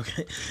 I'm just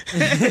joking.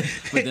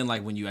 But then,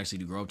 like when you actually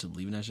do grow up to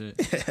believe in that shit,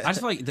 I just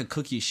feel like the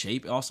cookie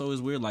shape also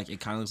is weird. Like it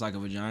kind of looks like a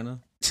vagina,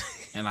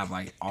 and I've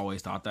like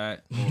always thought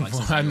that. Or, like,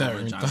 Well, something I with never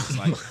vagina. even It's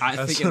like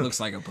I think it looks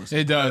like a pussy.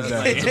 It does.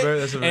 Like, That's a and very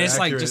it's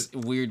like accurate- just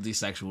weirdly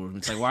sexual.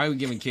 It's like, why are we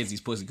giving kids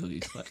these pussy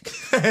cookies? Like,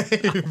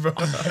 Bro.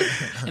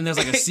 and there's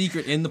like a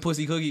secret in the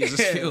pussy cookie. It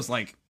just feels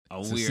like a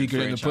It's weird a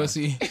secret in the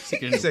franchise.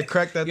 pussy. He said,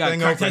 "Crack that You gotta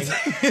thing crack open,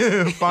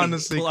 that find the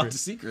Pull out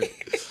secret."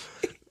 the secret.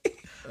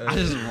 I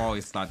just have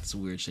always thought it's a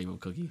weird shape of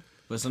cookie.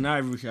 But so now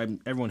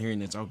everyone hearing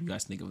this, I hope you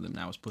guys think of them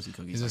now as pussy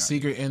cookies. There's a Like,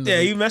 secret in the Yeah,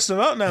 you messed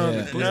them up now.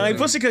 Yeah. Now, like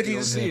pussy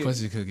cookies. yeah,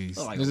 pussy cookies.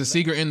 I like There's a that.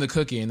 secret in the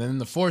cookie, and then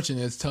the fortune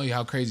is tell you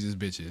how crazy this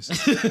bitch is.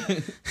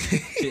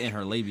 shit in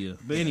her labia.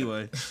 But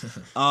anyway,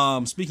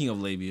 speaking of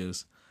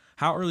labias,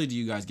 how early do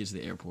you guys get to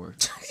the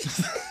airport?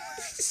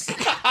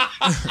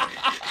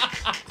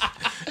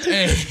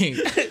 Hey,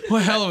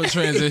 what hell of a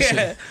transition.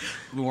 Yeah.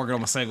 I've been working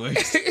on my segue.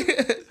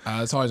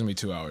 It's always gonna be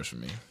 2 hours for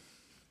me.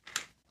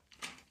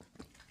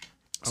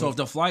 So if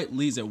the flight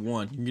leaves at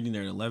 1, you're getting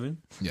there at 11?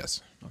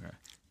 Yes. Okay.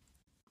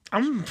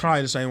 I'm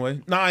probably the same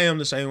way. No, I am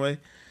the same way.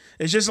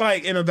 It's just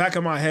like in the back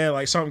of my head,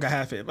 like something could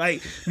happen.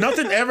 Like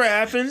nothing ever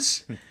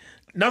happens.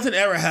 Nothing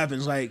ever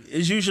happens. Like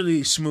it's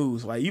usually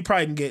smooth. Like you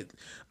probably can get,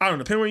 I don't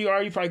know, depending where you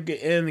are, you probably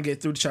get in and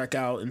get through the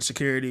checkout and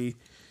security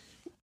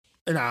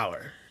an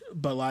hour.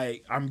 But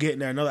like I'm getting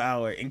there another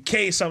hour in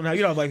case something,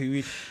 you know, like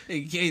In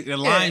case the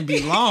line be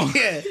long.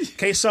 yeah, in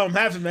case something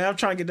happens, man. I'm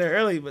trying to get there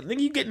early, but nigga,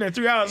 you getting there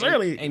 3 hours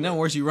early. Ain't nothing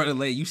worse. You running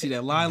late. You see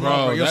that line Bro,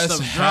 long, bro. Your that's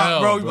stuff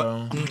hell, drop, bro. bro.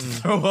 You about to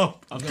throw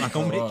up. I'm not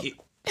gonna make it.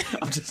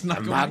 I'm just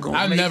not gonna.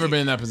 I've make never it. been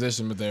in that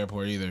position with the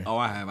airport either. Oh,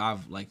 I have.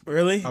 I've like.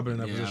 Really? I've been in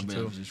that Yeah,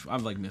 position too.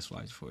 I've like missed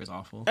flights before. It's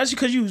awful. That's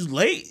because you was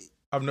late.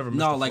 I've never missed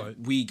No, a like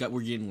flight.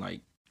 we're getting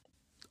like.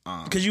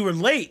 Because you were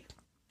late.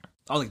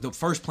 Oh, like the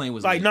first plane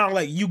was Like late. not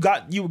like you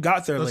got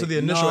there No, late. to the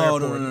initial No,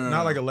 airport, no.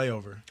 not like a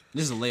layover.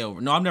 This is a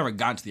layover. No, I've never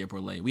gotten to the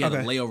airport late. We had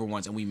Okay. a layover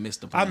once and we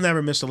missed the plane. I've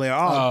never missed a layover.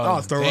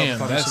 I'll throw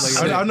damn, up. that's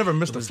Because I've never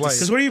missed a flight.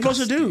 what are you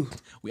supposed to do?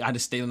 I had to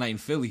stay the night in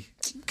Philly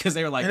because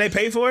they were like, And they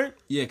pay for it?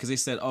 yeah, because they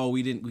said, oh,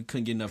 we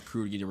couldn't get enough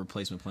crew to get a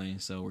replacement plane,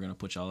 so we're gonna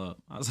put y'all up.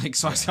 I was like,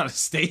 so I just gotta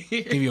stay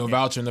here. Give you a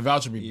voucher, and the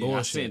voucher be Yeah, I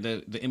bullshit.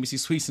 said the embassy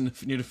suites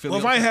near the Philly. What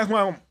if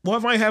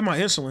I have my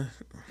insulin?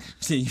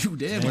 said, you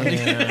dead, my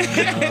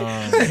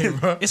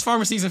nigga. It's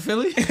pharmacies in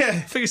Philly.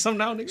 Figure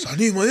something out, nigga. I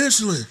need my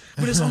insulin.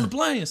 But it's on the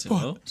plane. I said,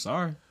 well,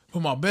 sorry.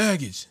 Put my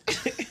baggage.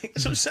 That's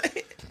what I'm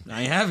saying.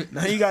 I ain't have it.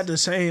 Now you got the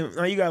same.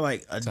 Now you got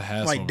like a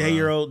hassle, like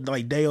bro.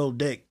 day old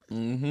dick.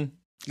 Mm-hmm. You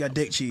got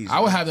dick cheese. I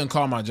would have them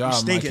call my job. I'm like,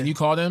 stinking. can you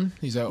call them?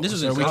 He said, This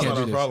was sir, in we college. can't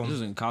do this. problem. This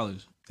was in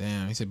college.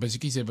 Damn. He said, but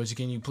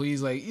can you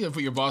please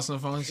put your boss on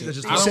the phone? He said,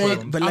 just I talk don't to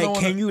wanna- him. but I like, don't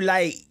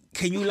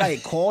can you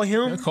call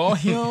him? call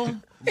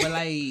him? But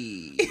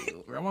like,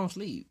 I won't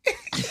sleep.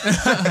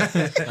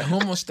 Like, who I'm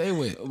gonna stay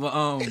with?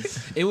 But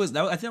it was.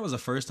 I think that was the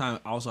first time.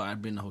 Also,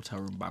 I'd been in a hotel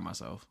room by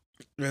myself.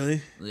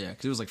 Really? Yeah,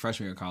 because it was like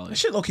freshman year of That college.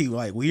 shit low key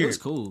like It weird. was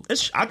cool.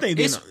 I think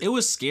It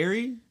was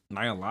scary.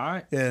 Not gonna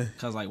lie. yeah.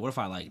 Cause like, what if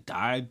I like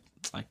died?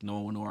 Like, no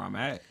one would know where I'm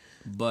at.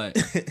 But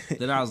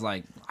then I was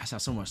like, I saw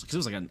so much because it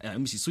was like an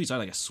embassy suite. So I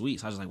had like a suite.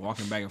 So I was just like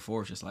walking back and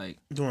forth, just like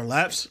Doing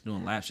laps.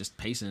 doing laps, just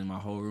pacing in my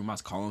whole room. I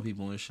was calling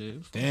people and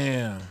shit.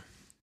 Damn.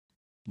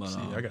 But See,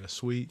 I got a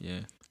sweet. yeah.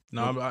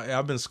 No,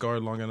 I've been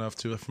scarred long enough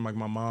too from like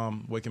my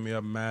mom waking me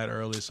up mad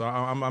early. So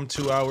I'm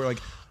 2 hour, like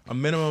a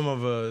minimum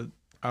of a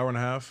hour and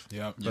a half.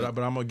 Yep. But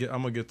I'm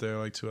gonna get there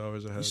like 2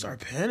 hours ahead. You start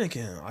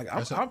panicking. Like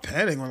I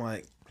panic when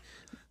like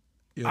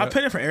Yeah, I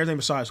panic for everything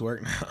besides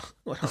work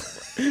now.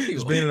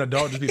 just being an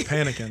adult, just be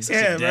panicking.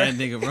 Yeah, Dad,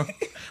 bro. nigga, bro.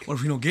 What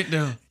if we don't get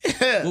there?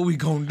 What we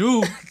gonna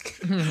do?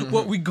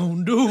 What we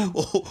gonna do?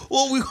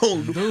 What we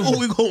gonna do? What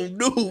we gonna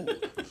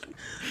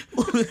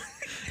do?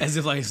 As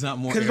if like it's not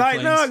more Because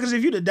airplanes. like no, because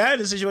if you the dad in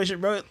the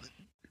situation, bro.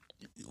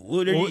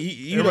 Well,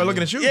 Everybody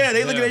looking at you. Yeah,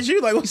 they looking at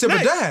you like, what's said,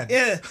 "But next?" Dad."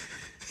 Yeah,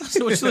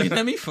 So what you looking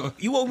at me for?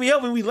 you woke me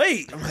up and we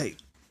late. I'm like,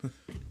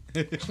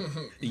 You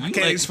I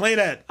can't late. explain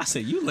that. I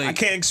said you late. I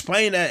can't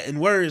explain that in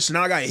words. So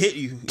now I gotta hit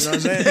you. You know what I'm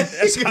saying?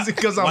 That's how,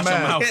 Because I'm Watch your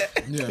mad. mouth.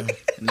 Yeah.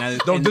 And that,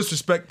 Don't and,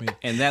 disrespect me.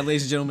 and that,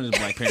 ladies and gentlemen, is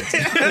Black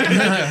parenting.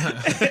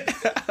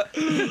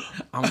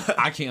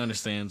 I can't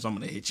understand, so I'm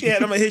gonna hit you. yeah,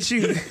 and I'm gonna hit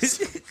you.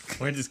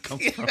 Where did this come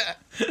from?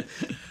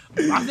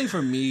 I think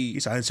for me, He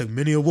said I took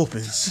many a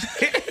whoopings.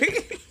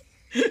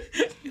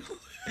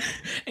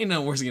 ain't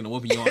nothing worse than getting a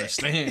whooping you don't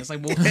understand. It's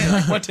like, well,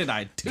 like, what did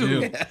I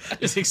do?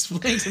 Just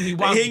explain to me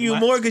why. I hit you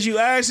more because you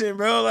asking,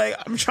 bro. Like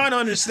I'm trying to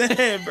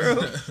understand, bro.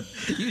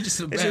 You just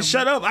a They bad said,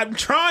 shut up. I'm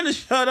trying to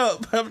shut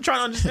up. I'm trying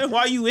to understand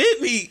why you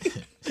hit me.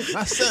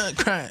 My son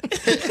crying.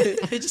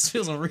 It just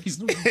feels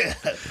unreasonable.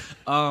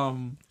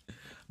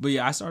 But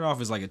yeah, I started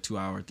off as like a 2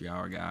 hour, 3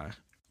 hour guy.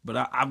 But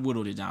I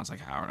whittled it down to like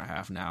an hour and a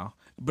half now.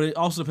 But it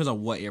also depends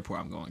on what airport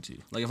I'm going to.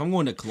 Like if I'm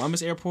going to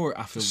Columbus Airport,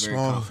 I feel very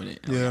Small. confident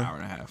in like Yeah. an hour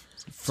and a half.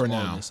 For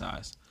Small now. in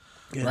size.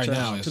 Yeah, Right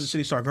until- now, until the it's-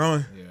 city start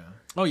growing. Yeah.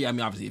 Oh yeah, I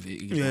mean obviously if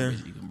it gets Yeah. more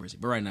busy, you can busy.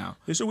 But right now,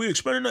 They said we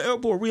expanded the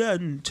airport. We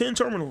had 10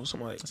 terminals. I'm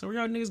like, so where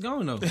y'all niggas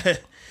going though?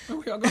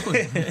 Where y'all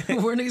going?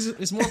 Where niggas?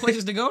 It's more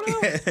places to go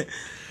now.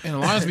 And a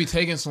lot of it be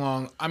taking so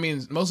long. I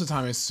mean, most of the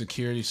time it's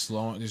security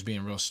slow, just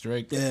being real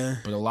strict. yeah.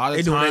 But a lot of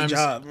They doing their times,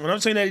 job. When I'm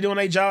saying they doing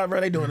their job, bro,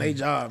 they doing their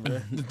job,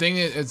 bro. the thing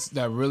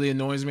that really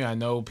annoys me, I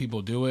know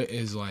people do it,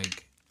 is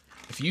like,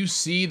 if you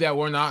see that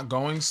we're not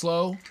going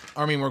slow,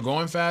 I mean, we're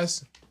going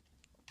fast,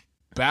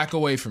 back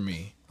away from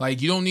me. Like,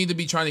 you don't need to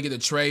be trying to get the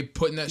tray,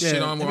 putting that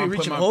shit on they where be I'm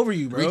putting reaching over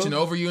you, bro. reaching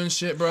over you and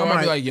shit, bro. I'm I'd be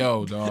like- like,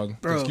 yo, dog.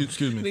 Bro.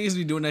 Excuse me. Niggas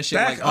be doing that shit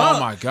Back like, up. Oh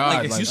my god!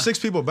 Like, Like, You 6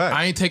 people back.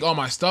 I ain't take all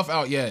my stuff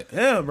out yet.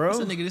 Yeah, bro. I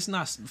said, nigga, this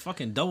not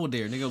fucking double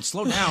dare, nigga.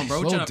 Slow down, bro.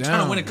 Slow Trying to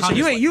down. win a So So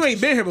contest. you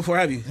ain't been here before,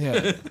 have you?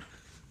 Yeah.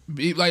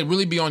 Like,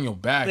 really be on your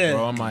back, Yeah.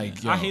 bro. I'm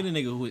like, yo. I hate a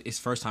nigga who is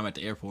first time at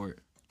the airport.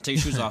 Take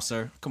your shoes off,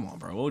 sir. Come on,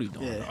 bro. What are you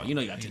doing, Yeah. dog? You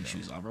know you gotta take your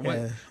shoes off, bro. What?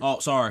 Yeah. Oh,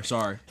 sorry. He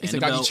And said, the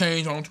got your belt.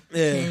 change on.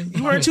 Yeah.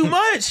 You wearing too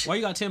much. Why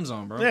you got Tim's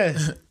on, bro? Yeah.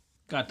 You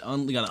gotta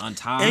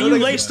untie. And you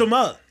laced them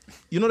up.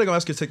 You know they're gonna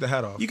ask you to take the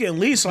hat off. You can at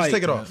least like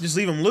take it off. Just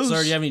leave them loose.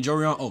 Sir, do you have any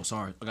jewelry on? Oh,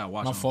 sorry. I gotta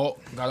watch My them. fault.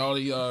 Got all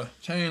the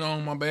chain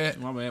on my bad.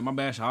 My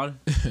bad, shawty.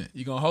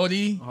 You gonna hold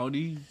these? Hold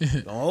these.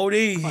 Hold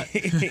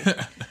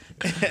it.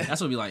 That's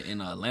what it be like in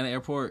Atlanta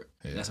airport.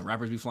 That's some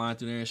rappers be flying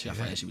through there and shit. I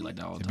feel like that should be like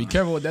that all the time. Be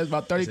careful with that. It's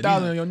about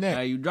 30,000 on your neck.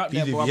 Hey, you dropped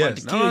that Easy, boy. I'm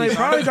yes. about to No, kill they you.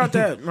 probably got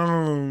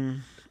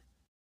that.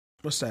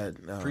 What's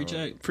that?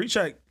 Pre-check?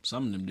 Pre-check.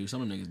 Some of them do.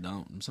 Some of them niggas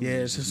don't. Some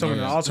Yeah, niggas so just some of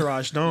the don't.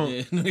 entourage don't.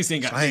 Yeah, niggas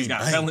ain't got, I niggas ain't-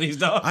 got I ain't- felonies,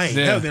 dog. I ain't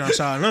Yeah. never been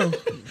outside. No,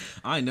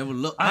 I ain't never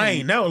look. I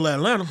ain't never left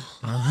Atlanta.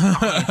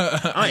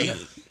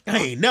 I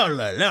ain't never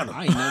left Atlanta.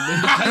 I ain't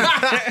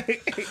never been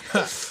to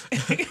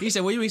Decatur. He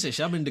said, what you mean? He said,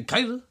 shit, I've been to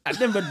Decatur. I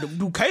never been to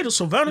Decatur,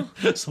 Savannah.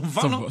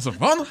 Savannah.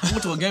 Savannah? I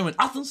went to a game in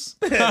Athens.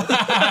 But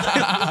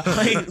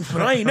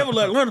I ain't never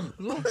left Atlanta.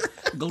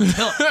 Go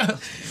tell.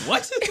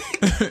 What?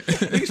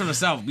 Niggas from the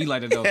South be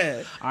like that, though.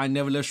 Yeah. I ain't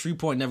never left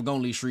Shreveport, never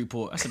gonna leave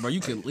Shreveport. I said, bro, you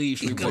can leave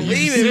Shreveport. can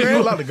leave You're it,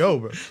 bro. allowed to go,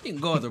 bro. You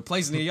can go other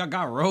places, nigga. Y'all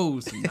got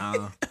roads.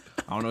 Nah.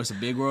 I don't know. It's a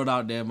big world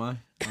out there, man.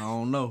 I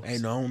don't know.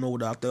 Ain't no, I don't know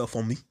what out there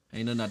for me.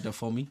 Ain't nothing out there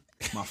for me.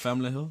 My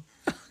family here.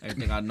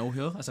 Everything I know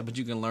here. I said, but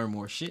you can learn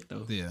more shit,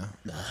 though. Yeah.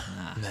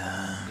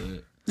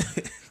 Good.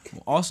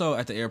 Also,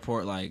 at the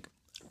airport, like,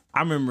 I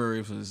remember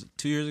it was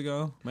 2 years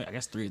ago. I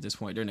guess 3 at this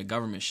point. During the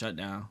government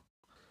shutdown,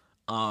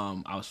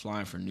 I was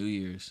flying for New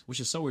Year's, which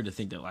is so weird to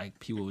think that, like,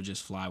 people would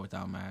just fly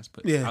without masks.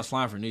 But Yeah. I was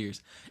flying for New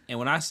Year's. And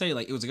when I say,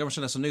 like, it was a government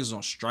shutdown, some niggas was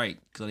on strike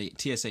because they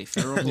TSA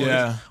federal employees.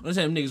 Yeah. When I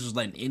say them niggas was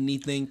letting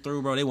anything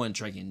through, bro, they wasn't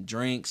drinking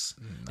drinks.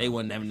 They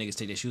wasn't having niggas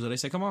take their shoes off. They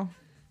said, come on.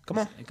 Come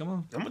on. Hey, come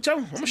on. I'm gonna tell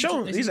him. I'm gonna show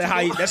him. They He see said,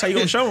 what you that's how you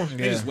gonna show him.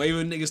 They just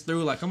waving niggas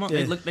through like, come on.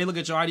 Yeah. They look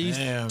at your IDs.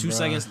 Damn, 2 bro.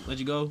 seconds, let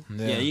you go.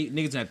 Yeah. Yeah,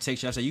 niggas have to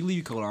take you. I say, you leave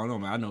your coat on. I don't know,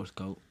 man. I know it's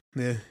coat.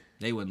 Yeah.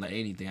 They wouldn't let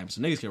anything happen.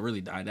 So niggas could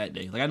really die that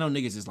day. Like I know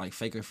niggas is like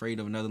fake afraid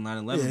of another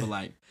 9/11, but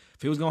like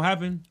if it was gonna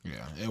happen, Yeah,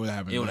 it would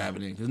happen. it would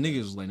happen because niggas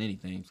was letting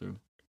anything through.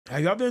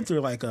 Have y'all been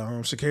through like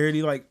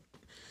security? Like,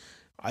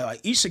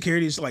 each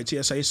security's like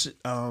TSA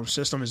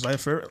system is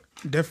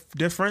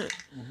different.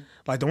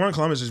 Like the one in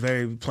Columbus is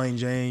very plain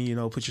Jane. You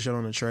know, put your shit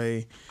on a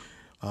tray,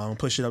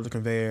 push it up the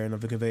conveyor, and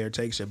if the conveyor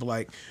takes it. But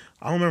like,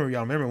 I don't remember.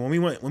 Y'all remember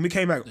when we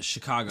came back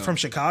from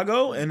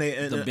Chicago and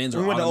The bins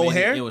we were went to automated.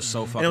 O'Hare. It was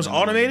so fucking. And it was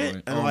automated.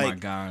 Bro. And Oh like, my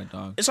god,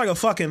 dog! it's like a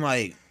fucking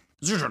like.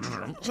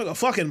 It's like a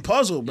fucking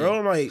puzzle, bro.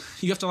 I'm like,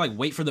 You have to like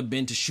wait for the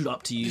bin to shoot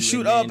up to you,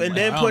 shoot up and like,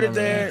 then I put it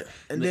remember there,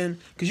 and then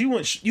because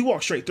you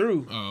walk straight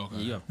through. Oh, okay.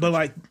 yeah. But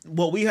like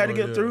what we had to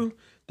get yeah. through,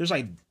 there's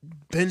like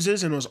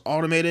Benzes and it was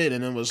automated,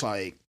 and it was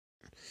like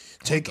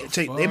take.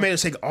 They fuck? made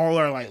us take all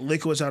our like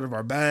liquids out of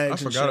our bags. I and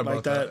forgot shit about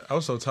like that. I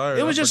was so tired.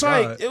 It was I just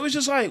forgot. like it was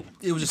just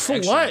for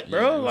extra. what, Yeah,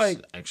 bro? it was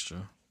Like extra.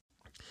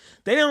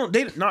 they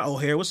not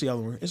O'Hare. What's the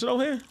other one? Is it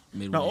O'Hare?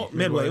 Midway. No,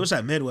 Midway. It was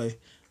at Midway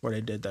where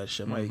they did that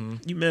shit. Like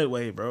you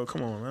Midway, bro.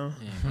 Come on, man.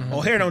 Yeah.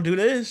 O'Hare don't do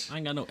this. I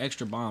ain't got no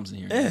extra bombs in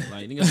here. Yeah.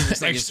 Like, niggas,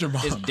 it's like Extra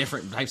it's bomb.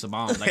 different types of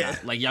bombs.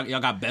 Like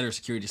y'all got better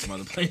security some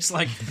other place.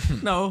 Like,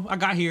 no, I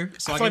got here.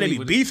 So I I feel like can they leave be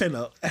with beefing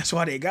up. That's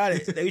why they got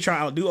it. They be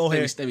trying to outdo it.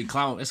 O'Hare. They be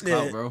clown. It's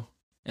clout, Yeah. bro.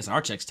 It's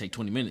our checks take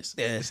 20 minutes.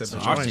 Yeah, Except So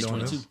for ours y'all takes ain't doing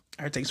 22. this.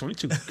 I takes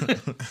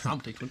 22. I'm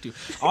gonna take 22.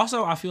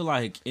 Also, I feel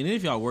like, and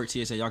if y'all work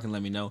TSA, y'all can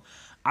let me know.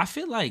 I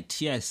feel like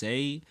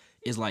TSA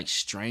is like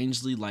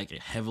strangely like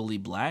heavily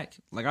black.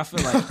 Like I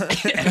feel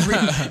like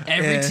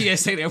every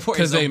TSA airport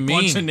is 'Cause they a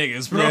bunch of mean.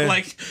 niggas, bro. Yeah.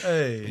 Like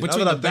Hey, now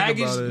between that the I think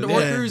baggage about it,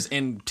 workers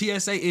and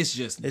TSA, it's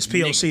just It's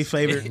POC niggas.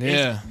 flavored.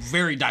 Yeah. It's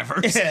very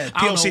diverse. Yeah,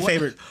 I don't know POC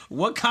favored.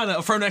 What kind of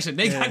affirmative action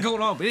they got Yeah.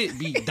 going on, but it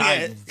be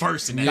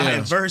diverse in that. Yeah.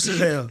 bitch. Diverse as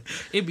hell.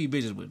 It be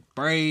bitches with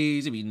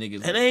braids. It be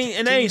niggas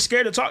And they ain't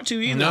scared to talk to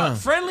you either. No.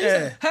 friendly.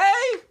 Yeah.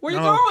 Hey, where you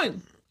No.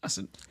 going? I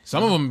said,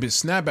 Some of them be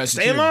snap at you.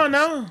 Stay too. long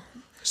now.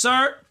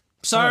 sir.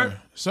 Sir.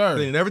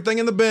 Cleaning everything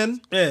in the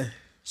bin. Yeah.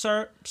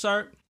 Sir,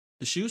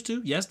 the shoes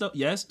too? Yes, though.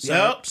 Yes, sir,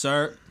 Yep.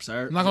 sir.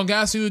 I'm not gonna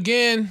gas you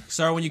again.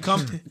 Sir, when you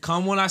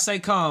come when I say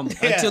come.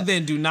 Yeah. Until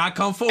then, do not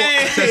come forward.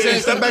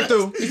 Step back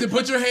through. He said,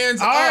 put your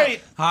hands All up.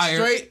 right. Higher.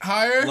 Straight,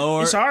 higher.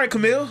 Lord. It's all right,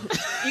 Camille.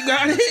 You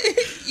got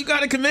it. You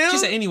got it, Camille. She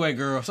said, anyway,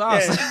 girl. So I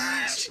was Yeah.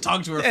 like, she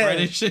talked to her Yeah. friend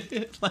and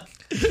shit. Like,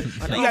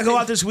 you gotta go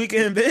out this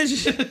weekend,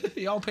 bitch.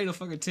 y'all pay the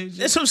fucking attention.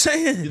 That's what I'm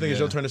saying. You think it's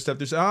your turn to step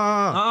through?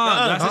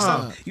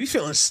 You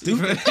feeling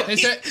stupid. They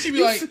said, she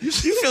be like, You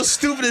feel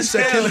stupid as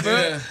hell, bro.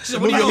 yeah. She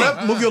said, what Move are you your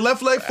doing? move your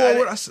left leg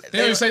forward. I said, They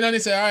don't even say nothing. They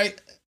say, all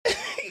right.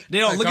 They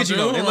don't look come at you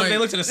though. through, They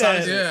look to the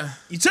side. Yeah.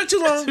 You took too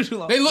long. Too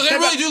long. They look. They Step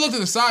really back. do look to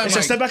the side. They said,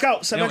 Like, step back out.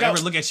 They Step don't back ever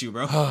out. look at you,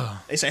 bro.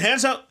 They say,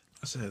 hands up.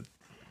 I said,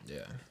 yeah.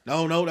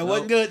 No, that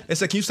wasn't good. they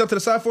said, can you step to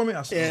the side for me?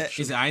 I said, Yeah.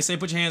 He said, I ain't say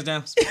put your hands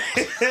down.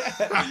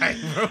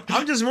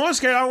 I'm just more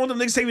scared. I don't want them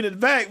niggas to take me to the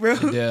back, bro.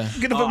 Yeah.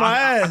 Get up Oh, in my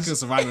I ass. could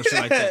survive no shit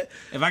like that.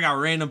 If I got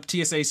random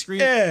TSA screen,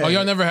 Yeah. Oh,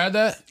 y'all never had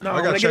that? No, I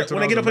when got they checked get,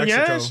 when they when get I up was in in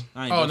your Mexico. ass.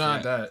 I ain't Oh, built for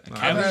not that.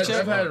 Cavity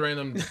check? I've had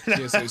random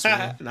TSA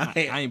screen. Nah,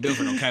 I ain't built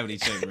for no cavity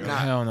check, bro.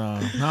 Hell no.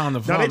 Not on the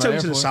No, phone. they took me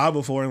to the side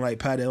before and like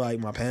patted like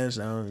my pants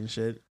down and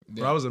shit.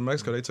 When I was in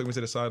Mexico, they took me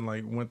to the side and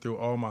like went through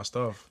all my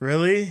stuff.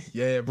 Really?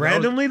 Yeah, bro.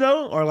 Randomly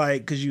though, or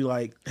like because you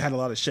like had a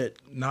lot of shit.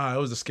 Nah, it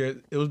was a scare.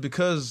 It was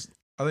because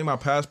I think my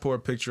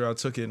passport picture I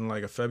took it in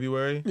like a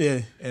February,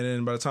 Yeah. and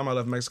then by the time I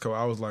left Mexico,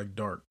 I was like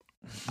dark.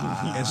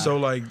 And so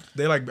like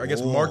they like I guess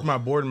Whoa. marked my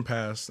boarding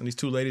pass, and these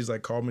two ladies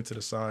like called me to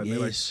the side. And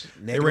Yes.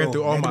 they ran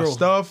through all my Negro.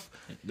 stuff.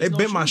 They no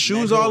bent my shoes.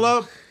 shoes all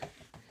up.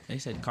 They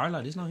said,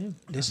 Carla, this not him.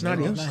 It's not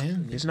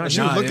him. It's not She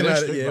was Nah, looking they at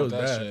strict it. Yeah, it was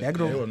about that bad. shit. That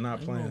girl- They were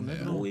not playing.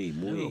 Muy.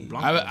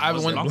 I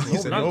went- He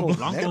said,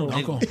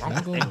 Blanco.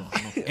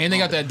 And they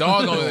got that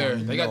dog over there.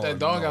 They got that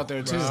dog out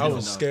there too. I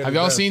was scared. Have to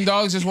y'all death. seen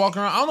dogs just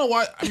walking around? I don't know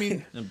why. I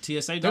mean, Them TSA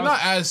dogs. they're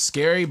not as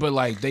scary, but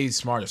like they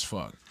smart as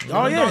fuck.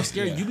 Oh Them yeah. dogs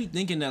scary. You be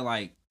thinking that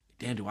like,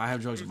 damn, do I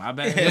have drugs in my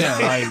bag? Yeah,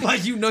 like-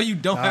 like you know you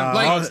don't have.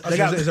 Like- They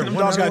got Is there them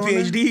one dogs got other one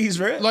there? PhDs,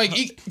 bro. Like,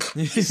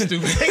 he's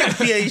stupid. They got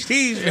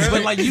PhDs, bro.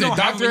 but like you He's a don't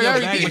have them in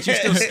doctor your and bag, but you're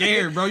still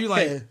scared, bro. You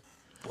like, Yeah.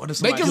 what if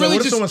They somebody? can Like, really what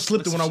if just. someone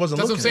slipped it when I wasn't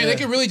That's what I'm looking? saying. They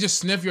can really just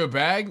sniff your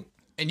bag,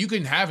 and you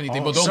can have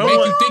anything, but don't Someone-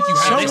 make you think you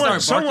have They it.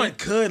 start Someone barking.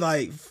 could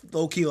like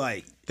low key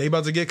like They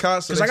about to get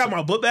caught. So because I got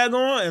my book bag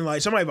on and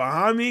like somebody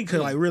behind me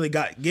could like really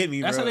get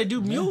me. That's bro. how they do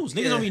mules.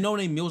 Niggas Yeah. don't be knowing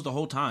they mules the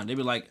whole time. They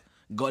be like,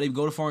 they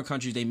go to foreign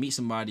countries. They meet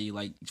somebody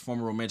like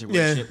form a romantic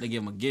Yeah. relationship. They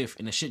give them a gift,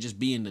 and the shit just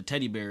be in the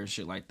teddy bear and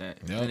shit like that.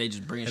 Yep. And they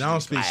just bring. And I don't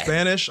speak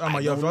Spanish. I'm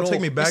like, yo, if y'all don't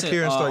take me know. back Listen,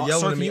 here and start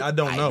yelling sir, at can me, you- I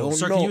don't know.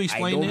 Sir, know. can you I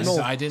explain don't this?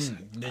 know. I did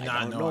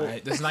not know. know.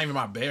 This is not even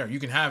my bear. You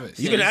can have it.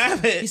 You can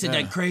have it. He said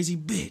that crazy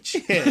bitch.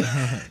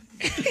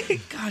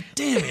 God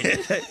damn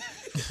it.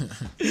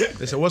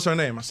 They said, what's her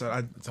name? I said,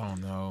 I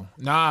don't know.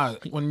 Nah,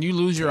 when you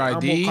lose your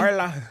ID,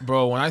 Carla.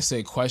 bro, when I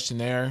say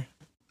questionnaire,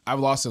 I've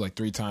lost it like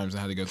 3 times. I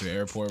had to go to the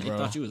airport, They bro.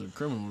 thought you was a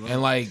criminal, bro.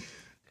 And like,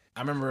 I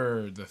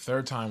remember the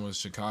third time was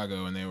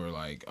Chicago, and they were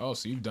like, "Oh,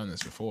 so you've done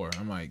this before?"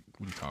 I'm like,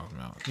 "What are you talking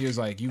about?" He was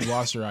like, "You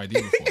lost your ID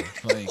before."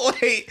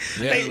 Like, Wait,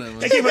 yeah,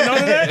 they keep a note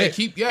of that? they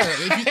keep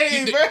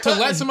to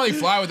let somebody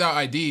fly without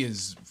ID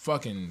is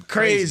fucking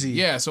crazy.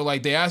 Yeah, so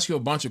like they ask you a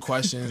bunch of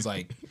questions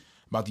like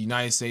about the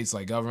United States,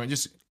 like government,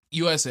 just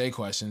USA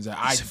questions that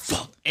I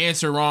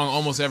answer wrong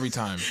almost every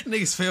time.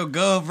 Niggas feel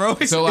good, bro.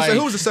 So like,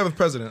 who was the 7th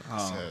president?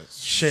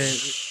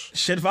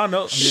 Shit, if I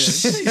know. she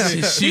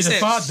said,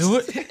 "If I do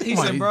it," He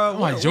said, "Bro, I'm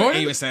like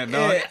Jordan." Even said,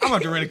 "Dog, I'm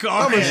about to rent a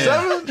car." Number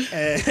 7?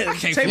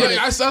 Take me,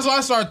 That's what I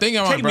started thinking.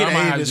 I'm like, Take bro, me I to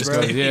might have to Avis, just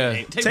bro. go. Yeah,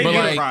 Take But me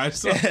like- to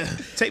prize.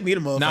 take me to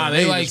motherfucker. nah,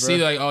 they like Avis, see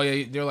bro. like, oh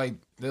yeah, they're like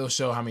they'll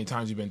show how many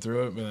times you've been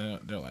through it,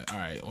 but they're like, all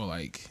right, well,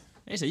 like,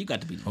 They said you got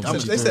to be the They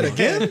dumbest. They said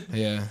again?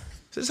 yeah.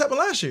 This happened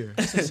last year.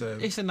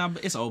 They said, "Nah,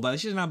 it's old, but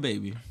she's not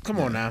baby. Come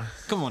on now.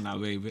 Come on now,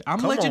 baby. I'm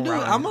Come gonna let you on, do it.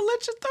 Ryan. I'm gonna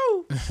let you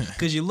through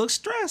because you look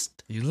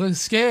stressed. You look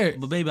scared.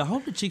 But baby, I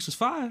hope the cheeks was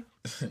fine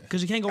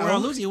because you can't go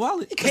around losing your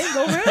wallet. You Can't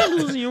go around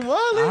losing your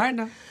wallet. All right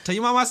now. Tell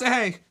your mama I said,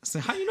 hey. I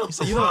said, how you know?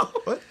 You know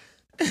what?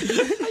 How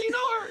you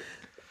know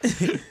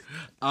her?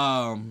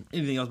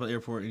 Anything else about the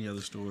airport? Any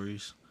other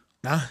stories?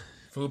 Nah,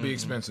 Food be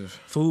expensive.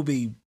 food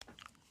be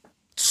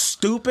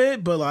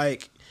stupid, but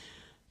like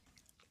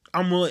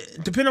I'm willing.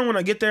 Depending on when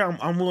I get there,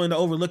 I'm willing to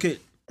overlook it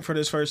for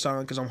this first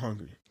time because I'm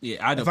hungry.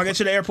 Yeah, I know. If I get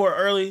to the airport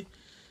early,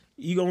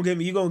 you gonna get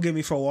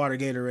me for a water,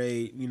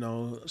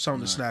 Gatorade,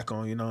 something to snack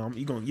on. You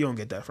gonna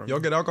get that from Y'all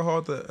me. get alcohol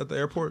at the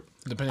airport?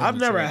 Depending I've on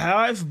the never trip.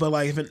 have, but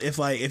like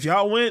if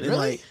y'all went and Really?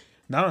 like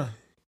nah,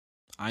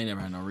 I ain't never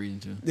had no reason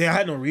to. yeah, I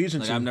had no reason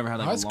Like to. I've never had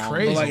like That's a long.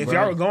 crazy. But like if bro.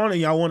 y'all were going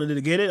and y'all wanted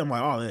to get it, I'm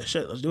like, oh yeah,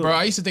 shit, let's do it. Bro,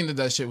 I used to think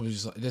that shit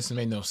was just, this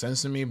made no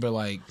sense to me, but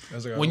like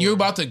That's like when I you're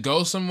ordered. about to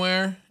go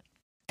somewhere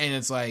and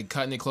it's like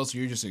cutting it closer,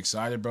 you're just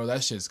excited, bro.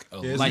 That shit's Yeah,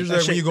 it's Like, usually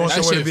like when you're going that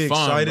somewhere to shit be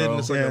fun, excited bro. and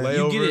it's like Yeah. a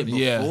You layover. get it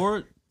Yeah.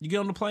 before you get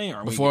on the plane,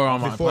 or before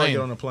on my Before I plane.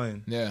 get on the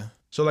plane. Yeah.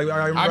 So like I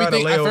remember I I be had a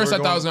think, layover at first I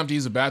thought I going- was gonna have to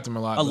use the bathroom a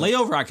lot. a but-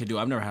 layover I could do.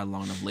 I've never had a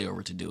long enough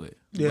layover to do it.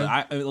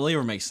 Yeah. But a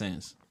layover makes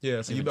sense.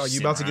 Yeah, so you Even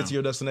sit about to get around. to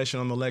your destination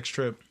on the next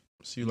trip.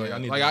 So you like Yeah. I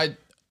need like to,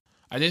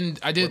 I did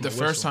it my the first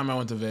whistle. time I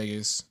went to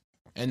Vegas,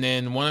 and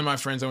then one of my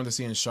friends I went to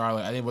see in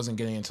Charlotte, I wasn't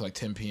getting until like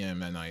 10 p.m.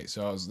 that night,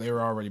 so they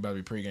were already about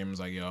to be pregame. I was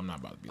like, yo, I'm not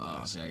about to be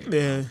last.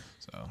 yeah,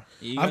 So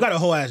You I've got a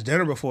whole ass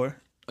dinner before.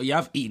 Yeah,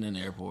 I've eaten in the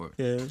airport.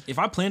 Yeah. If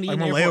I plan to eat Like in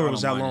my the airport, layover I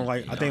was don't that mind long. it.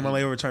 Like You I think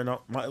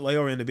know? my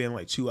layover ended up being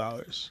like 2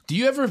 hours. do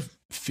you ever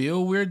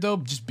feel weird though,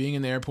 just being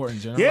in the airport in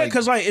general? Yeah, Like,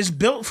 because like it's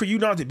built for you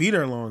not to be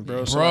there long,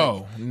 bro. So,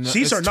 bro, like, no,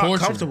 seats it's are not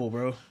torture. comfortable,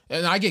 bro.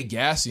 And I get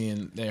gassy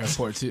in the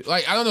airport too.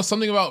 Like I don't know,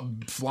 something about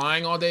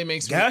flying all day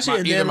makes Gassy, me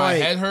and either then, my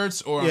like- head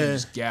hurts or I'm Yeah.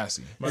 just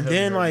gassy. And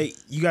then like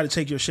you got to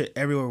take your shit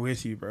everywhere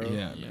with you, bro.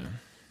 Yeah, man.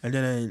 And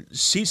then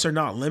seats are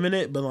not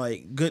limited, but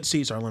like good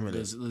seats are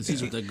limited. The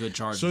seats with the good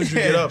charge. as soon as you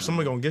get up,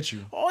 somebody gonna get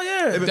you. Oh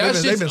yeah, That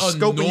They've shit's been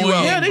scoping annoying, you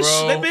out. Yeah,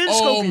 bro. they've been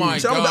Oh scoping you. my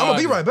So god! I'm gonna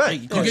be right back. Hey,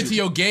 You get to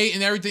your gate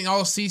and everything, all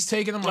the seats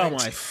taken. I'm I'm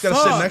like, like, Gotta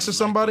fuck. sit next to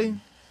somebody.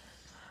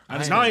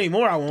 Not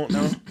anymore. I won't.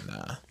 No,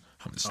 nah,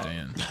 I'm just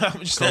staying. I'm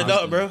just stand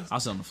up, bro. I'll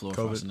sit on the floor if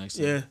I was next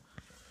to Yeah. you.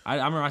 I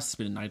remember I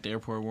spent a night at the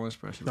airport once,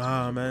 bro.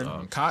 Nah,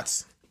 man.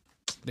 Cots.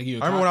 They give you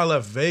a I remember when cot? I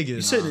left Vegas.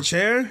 You sit in the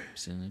chair.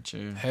 Sitting in the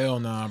chair. Hell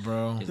nah,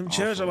 bro. Them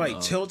chairs are awful, like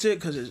dog. tilted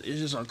because it's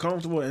just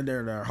uncomfortable and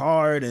they're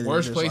hard and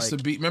Worst it's place like,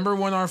 to be. Remember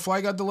when our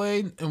flight got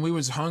delayed and we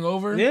was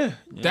hungover? Yeah.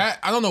 That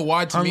I don't know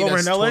why to me Hungover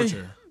that's in LA?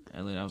 torture.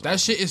 That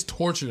shit is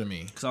torture to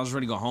me. Because I was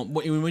ready to go home.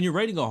 When you're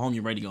ready to go home,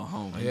 you're ready to go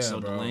home. And Yeah, so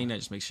bro. delaying that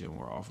just makes shit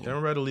more awful. I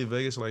remember I had to leave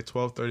Vegas at like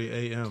 12:30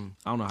 a.m.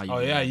 I don't know how you.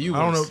 Oh do yeah, that. you. I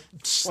don't know.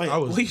 was- Wait, I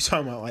was what are you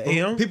talking about? Like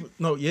AM? people.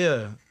 No,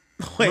 yeah.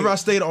 Wait, Remember I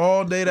stayed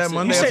all day that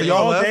Monday you after stayed y'all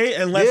all left. day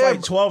and left Yeah,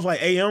 like 12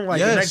 like AM like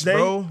the yes, next day?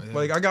 bro.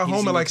 Like I got He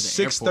home just at like went to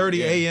the airport, 6:30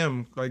 yeah.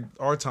 a.m. like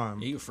our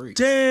time. Yeah, you a freak.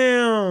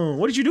 Damn.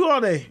 What did you do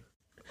all day?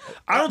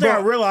 I don't think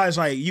I realized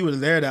like you were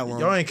there that long.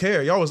 Y'all ain't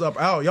care. Y'all was up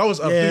out. Y'all was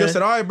up. Yeah. Y'all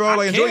said, "All right, bro.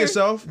 Like enjoy cared.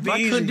 yourself." But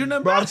I couldn't do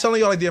nothing Bro, I'm about it.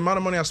 telling y'all, like the amount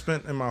of money I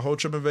spent in my whole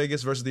trip in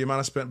Vegas versus the amount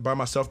I spent by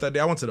myself that day.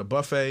 I went to the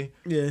buffet.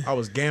 Yeah. I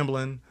was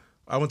gambling.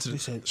 I went to the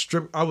said-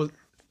 strip.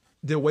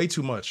 Did way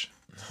too much.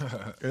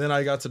 And then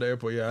I got to the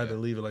airport. Yeah, I had to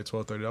leave at like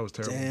 12:30. That was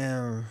terrible.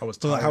 Damn. I was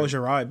So, like, how tired. was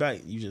your ride back?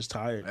 You just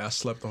tired. I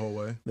slept the whole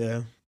way.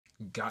 Yeah.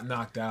 got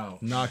knocked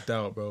out. Knocked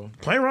out, bro.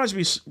 Plane rides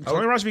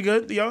be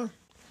good, y'all.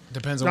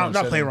 Depends on where Not I'm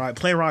not plane sitting. ride.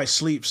 Plane ride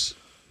sleeps.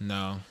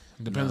 No,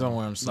 depends on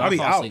where I'm So sitting. I be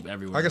fall out. asleep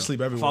everywhere. I can though.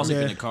 sleep I everywhere. fall asleep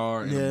in Yeah. the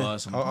car, in Yeah. the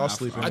bus. I'll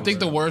sleep I think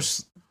the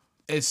worst.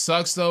 It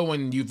sucks though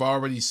when you've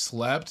already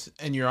slept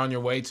and you're on your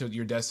way to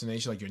your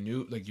destination, like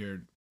your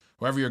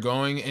wherever you're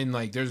going, and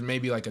like there's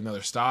maybe like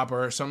another stop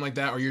or something like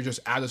that, or you're just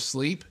out of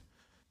sleep.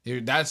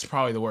 That's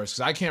probably the worst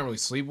because I can't really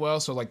sleep well.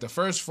 So like the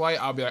first flight,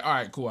 I'll be like, all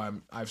right, cool.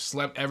 I've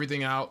slept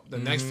everything out. The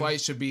next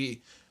flight should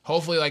be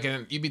hopefully like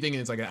you'd be thinking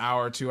it's like an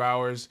hour, 2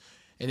 hours,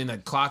 and then the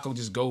clock will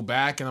just go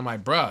back, and I'm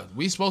like, bruh,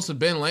 we supposed to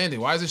been landed.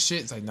 Why is this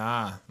shit? It's like,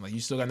 nah, like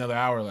you still got another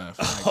hour left.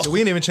 Like, So we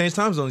didn't even change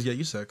time zones yet.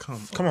 You said, come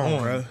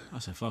on, bro. I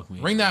said, fuck me.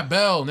 ring that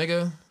bell,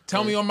 nigga.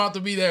 Tell me I'm about to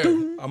be there.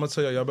 I'm gonna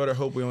tell y'all better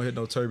hope we don't hit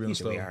no turbulence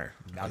though.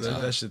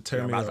 That should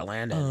tear me up. to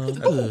land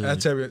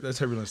That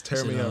turbulence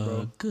tear me up,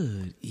 bro.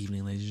 Good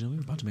evening, ladies and gentlemen.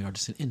 We're about to make our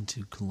descent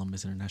into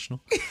Columbus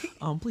International.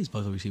 Please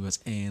buckle up your seatbelts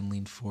and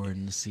lean forward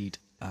in the seat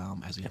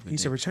as we have a good He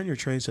day. said, return your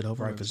trays to the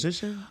upright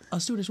position.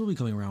 Stewardess will be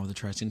coming around with the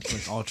trash and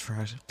collect all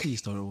trash.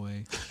 Please throw it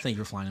away. Thank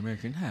you for flying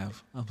American.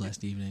 Have a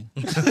blessed evening.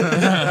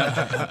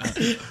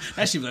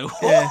 That should be like,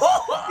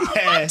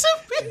 Yeah.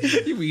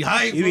 you be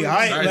hype. You be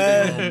hype,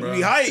 man. You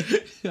be hype.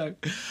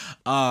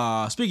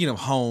 Speaking of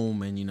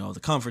home and the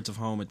comforts of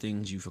home and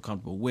things you feel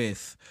comfortable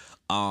with,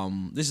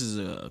 this is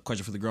a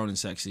question for the grown and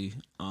sexy,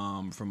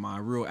 from my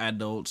real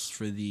adults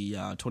for the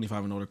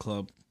 25 and older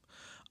club.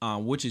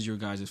 Which is your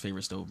guys'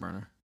 favorite stove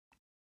burner?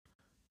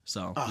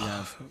 So you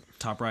have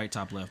top right,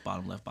 top left,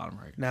 bottom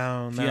right.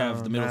 No, if you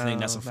have the middle thing,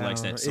 that's a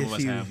flex that some of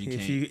us have. You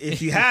can't.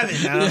 If you have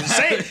it now,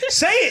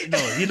 say it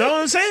though. You know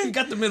what I'm saying? You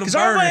got the middle Because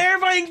burner.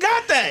 everybody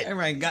got that.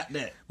 Everybody got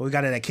that. Well, we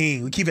got it at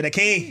King. We keep it at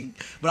King.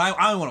 But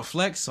I don't want to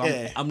flex, so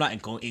Yeah. I'm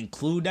not going to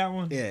include that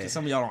one. Yeah. Because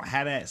some of y'all don't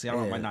have that, so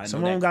y'all might not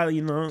Some know of them that.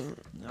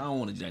 got I don't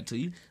want to do that to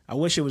you. I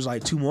wish it was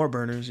like 2 more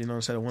burners,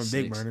 instead of one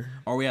big 6. burner.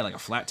 Or we had like a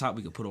flat top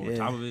we could put over Yeah.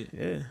 top of it.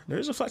 Yeah, there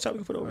is a flat top we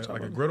can put over top.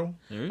 Like a of it. griddle.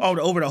 There is. Oh,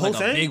 over the whole like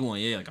thing. a big one,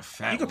 yeah, like a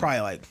fat You could one.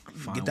 probably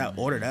Fine get that, one.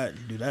 order that,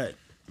 and do that,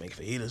 make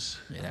fajitas.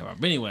 Yeah, that right.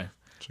 But anyway,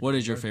 what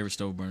is your favorite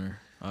stove burner?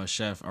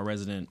 Chef, our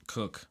resident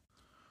cook.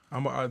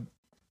 I'm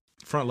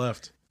front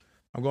left.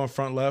 I'm going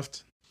front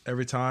left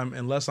every time,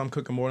 unless I'm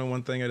cooking more than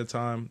one thing at a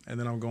time, and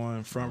then I'm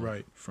going front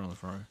right. Front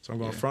left, right. So I'm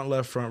going front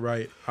left, front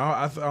right.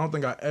 I don't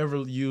think I ever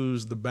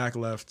use the back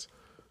left,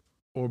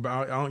 or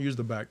I don't use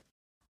the back.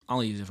 I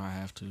only use it if I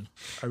have to.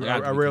 I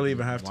have to be rarely cooking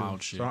even have to.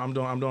 wild shit. So I'm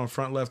doing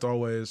front left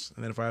always,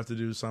 and then if I have to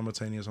do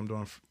simultaneous, I'm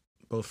doing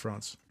both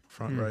fronts,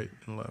 front right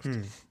and left.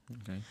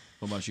 Okay.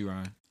 What about you,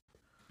 Ryan?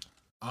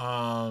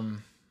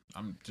 I'm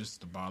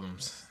just the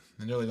bottoms.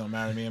 It really don't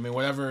matter to me. I mean,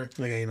 whatever.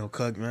 Like ain't no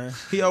cook, man.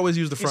 He always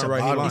used the front a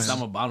right. He bottom. At lying. least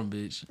I'm a bottom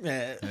bitch.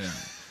 Yeah. Yeah.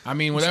 I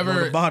mean, One of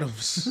whatever. the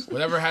bottoms.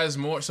 Whatever has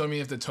more. So I mean,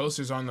 if the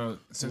toaster's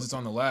since it's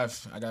on the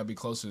left, I gotta be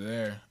closer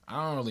there.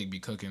 I don't really be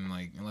cooking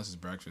unless it's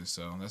breakfast.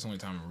 So that's the only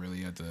time I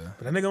really have to.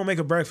 But that nigga gonna make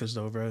a breakfast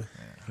though, bro.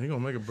 He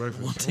gonna make a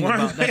breakfast. Think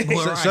about that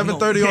boy, Ryan.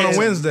 7:30 on a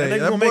Wednesday. That nigga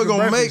That gonna boy make a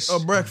gonna make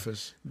breakfast. a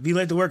breakfast. Be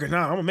late to work or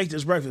not, I'm gonna make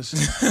this breakfast.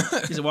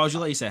 He said, "Why would you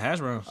late?" He said, "Hash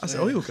browns." I said,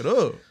 "Oh, he hook it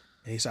up."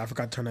 He said, I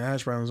forgot to turn the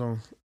hash browns on.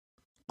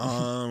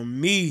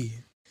 Me.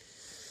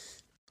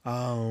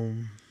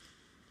 I'm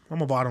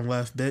a bottom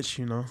left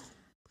bitch,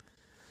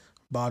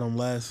 Bottom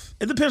left.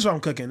 It depends what I'm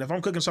cooking. If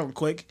I'm cooking something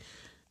quick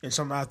and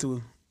something I have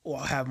to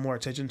have more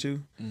attention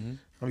to,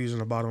 I'm using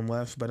the bottom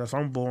left. But if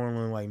I'm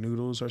boiling like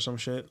noodles or some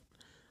shit,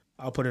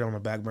 I'll put it on the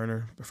back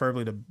burner,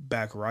 preferably the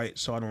back right,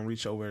 so I don't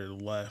reach over to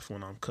the left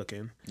when I'm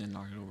cooking And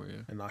knock it over.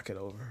 Yeah. and knock it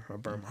over or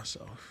burn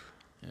myself.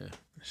 Yeah.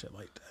 Shit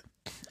like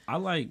that. I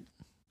like.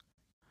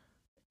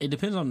 It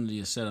depends on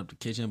the setup, the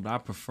kitchen, but I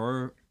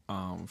prefer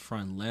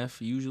front left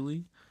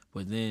usually.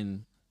 But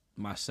then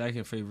my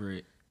second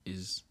favorite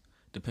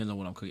depends on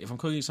what I'm cooking. If I'm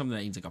cooking something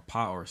that needs like a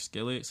pot or a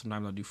skillet,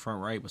 sometimes I'll do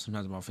front right. But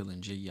sometimes if I'm feeling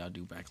jiggy, I'll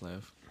do back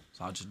left.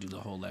 So I'll just do the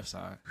whole left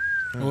side.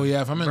 Oh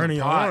yeah, if I'm in Burning the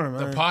your pot, arm,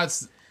 the man.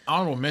 pot's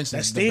honorable mention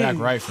That's is the back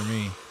steam. right for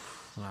me.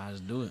 So I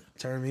just do it.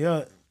 Turn me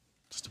up.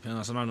 Just depends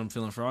on sometimes I'm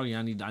feeling froggy.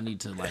 I need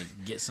to like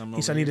get something.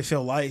 He said I need to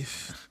feel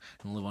life.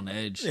 and live on the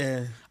edge.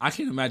 Yeah. I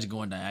can't imagine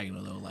going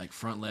diagonal though, like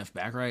front left,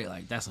 back right.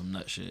 Like that's some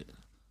nut shit.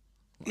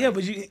 Yeah,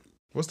 but you.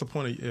 What's the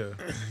point of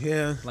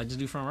Yeah. Like just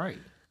do front right.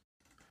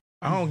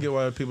 I don't get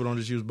why people don't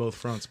just use both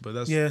fronts, but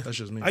that's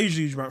just me. I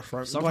usually use my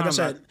front. Sometimes like I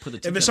said, I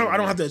put the if it's something I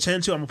don't have to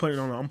attend to, I'm putting it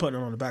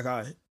on the back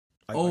eye.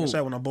 Like I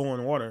said, when I'm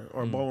boiling water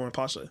or boiling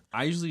pasta.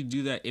 I usually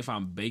do that if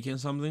I'm baking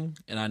something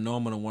and I know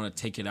I'm gonna want to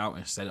take it out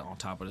and set it on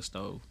top of the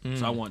stove.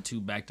 So I want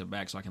 2 back to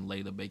back so I can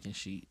lay the baking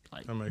sheet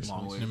like That makes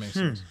long sense. way. That makes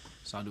sense.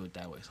 So I do it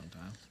that way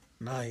sometimes.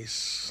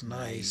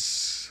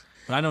 Nice.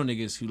 But I know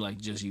niggas who like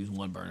just use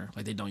one burner,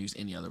 like they don't use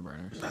any other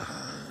burners.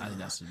 I think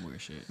that's some weird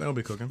shit. They don't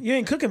be cooking. You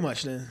ain't cooking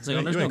much then. It's like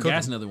You there's no ain't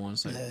gas cooking. in other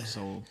ones,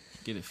 so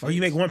get it. Or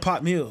you make one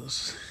pot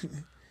meals.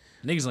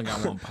 Niggas only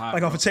got one pot.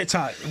 Like bro. off of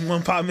TikTok.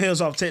 One pot meals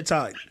off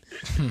TikTok.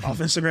 Off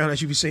Instagram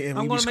that you be seeing when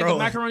I'm you be gonna make a scrolling.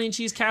 macaroni and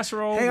cheese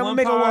casserole. Hey, I'm gonna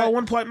make a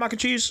one pot mac and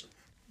cheese.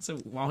 So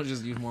why don't you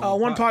just use more?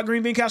 One pot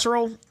green bean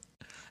casserole.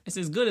 It's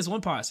as good as one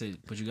pot. I said,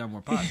 but you got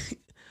more pots.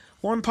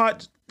 One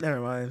pot. Never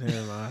mind.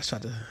 I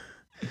tried to.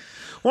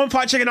 One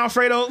pot chicken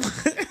Alfredo.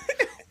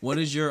 What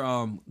is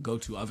your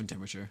go-to oven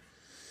temperature?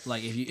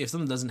 Like if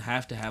something doesn't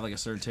have to have like a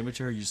certain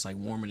temperature, you're just like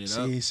warming it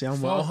up. See,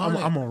 I'm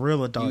a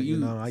real adult. You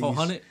know,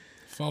 400.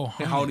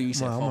 400. How old are you? You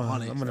said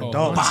 400. I'm an 400.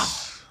 adult.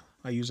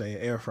 I use an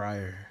air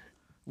fryer.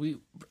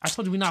 I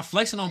told you we not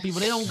flexing on people.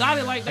 They don't got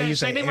it like that. I use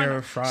Shit, an they might air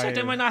not- fryer. shit,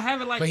 they might not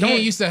have it like But that. he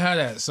ain't used to have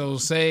that. So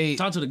say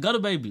Talk to the gutter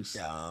babies.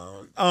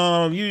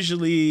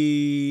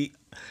 Usually,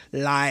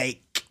 like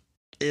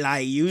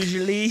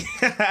usually,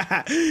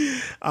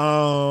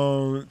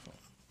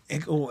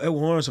 It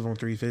warms up on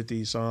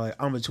 350, so like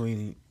I'm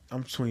between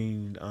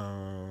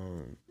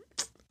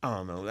I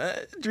don't know,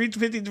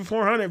 350 to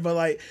 400, but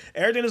like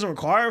everything doesn't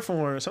require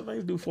for some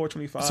things do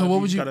 425. So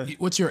what would you?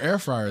 What's your air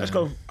fryer? Let's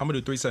then? go. I'm gonna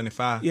do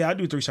 375. Yeah, I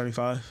do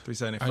 375.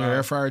 375. On your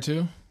air fryer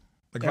too?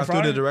 Like if I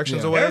threw the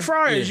directions Yeah. away. Air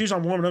fryer is usually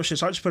I'm warming up shit,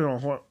 so I just put it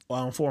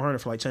on 400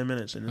 for like 10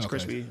 minutes and it's Okay.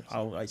 crispy.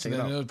 I'll like So take it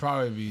then out. it would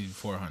probably be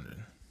 400.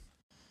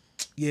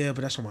 Yeah,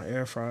 but that's on my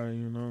air fryer,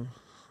 you know.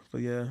 But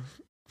yeah,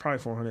 probably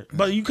 400.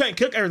 But you can't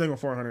cook everything on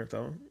 400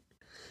 though.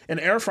 And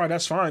the air fryer,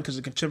 that's fine because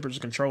the temperature's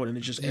controlled and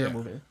it's just air Yeah.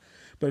 moving.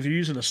 But if you're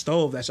using a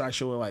stove that's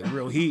actually like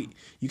real heat,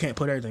 you can't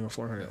put everything on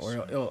 400 or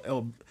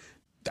it'll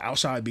the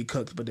outside be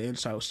cooked, but the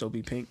inside will still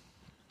be pink.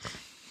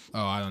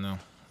 Oh, I don't know.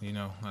 You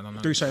know, I don't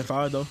know.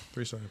 375 though.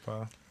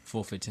 375.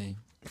 415.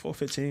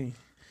 415.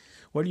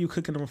 What are you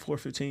cooking on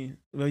 415?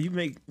 Well,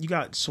 you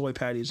got soy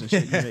patties and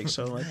shit you make,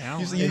 so like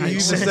You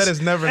just said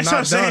it's never That's not what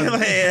I'm saying, done.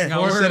 like, yeah. Got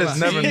Or worried said it's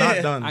about never it. not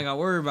done. I got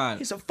worried about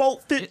it. It's a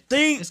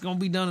 415. It's gonna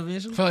be done I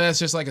eventually. feel like that's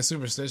just like a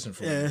superstition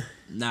for Yeah. me.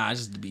 Nah,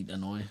 it's just to be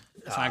annoying.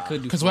 So I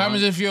could do. Because what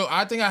happens 400. if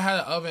I think I had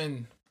an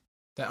oven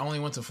that only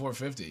went to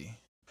 450.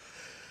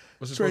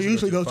 What's it where supposed you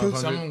usually go to. 500?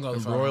 Someone go to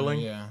broiling.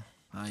 500, yeah.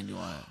 I ain't doing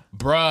that.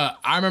 Bruh,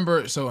 I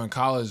remember, so in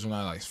college when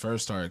I like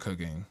first started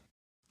cooking,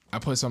 I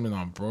put something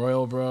on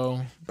broil,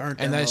 bro. Burnt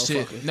And that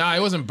shit, motherfucker. nah,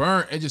 it wasn't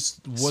burnt. It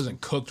just wasn't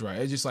cooked right.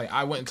 It just like,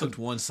 I went and Cooked cooked,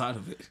 one side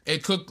of it.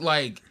 it cooked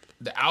like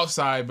the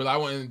outside, but I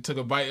went and took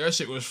a bite. That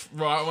shit was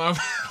raw.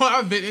 When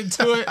I bit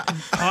into it,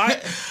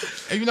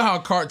 and you know how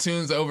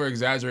cartoons over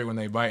exaggerate when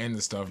they bite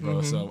into stuff,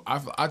 bro. So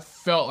I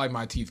felt like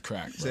my teeth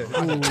cracked, bro.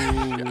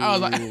 I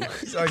was like,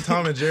 It's like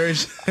Tom and Jerry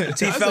shit. I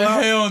said,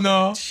 hell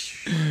no.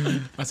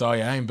 I said, oh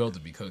yeah, I ain't built to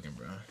be cooking,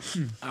 bro.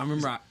 I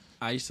remember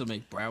I used to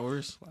make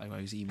bratwurst. Like when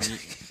I used to eat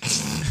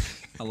meat.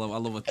 I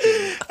love a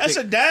thick. That's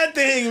a dad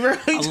thing, bro.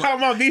 You talking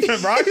about beef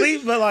and broccoli,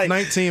 but like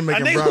 19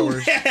 making I think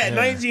bratwurst. Yeah,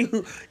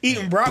 19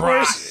 eating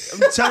bratwurst.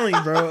 I'm telling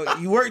you, bro.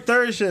 You work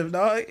third shift,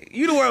 dog.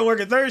 You the one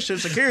working third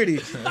shift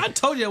security. I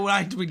told you when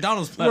I ate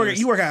McDonald's.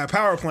 You work at a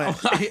power plant.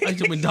 I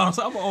ate McDonald's.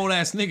 I'm an old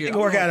ass nigga. You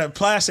work at a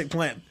plastic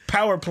plant,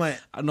 power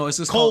plant. I know it's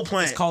just coal called,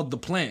 plant. It's called the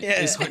plant.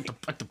 Yeah. It's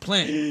at the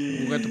plant.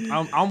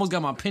 I almost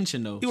got my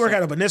pension though. You work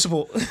at a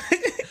municipal.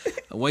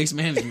 Waste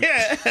management.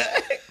 Yeah,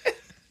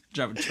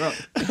 Drive a truck.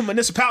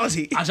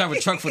 municipality. I drive a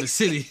truck for the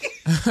city.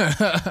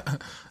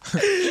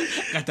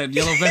 Got that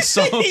yellow vest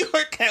on. You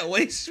work at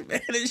waste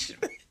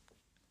management.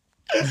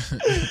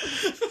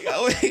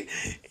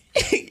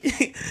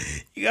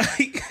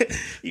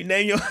 You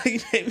name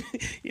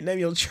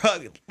your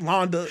truck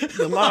Londa.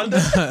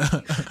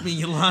 I mean,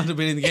 Yolanda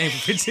been in the game for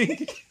 15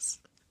 years.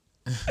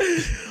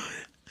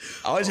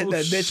 I always hit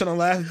that bitch on the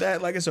last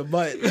bat like it's a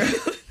butt.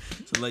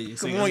 So like,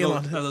 Come on,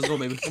 Yolanda. let's go,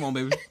 baby. Come on,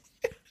 baby.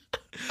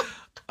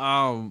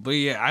 But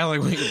yeah, I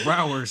like making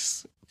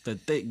bratwurst, the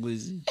thick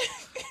glizzy.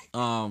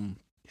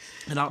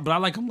 But I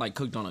like them like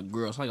cooked on a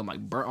grill. So I like them like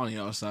burnt on the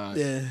outside.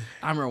 Yeah,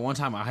 I remember one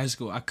time in high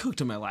school, I cooked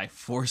them at like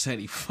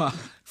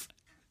 475.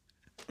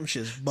 them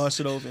shit's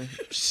busted open.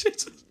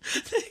 Shit,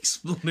 they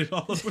exploded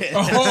all over.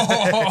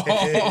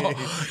 Oh,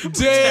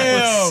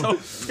 damn. I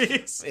was so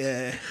pissed.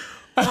 Yeah,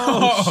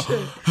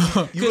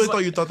 You really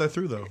thought you thought that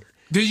through though.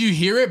 Did you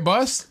hear it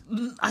bust?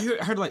 I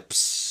heard like,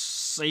 psst.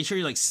 Are you sure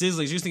you're like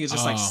sizzling? You just think it's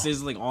just like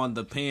sizzling on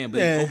the pan, but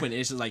Yeah. you open it,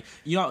 it's just like,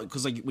 you know,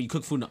 because like when you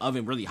cook food in the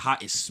oven really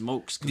hot, it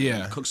smokes. 'Cause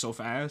Yeah. it cooks so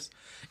fast.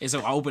 And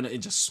so I open it, it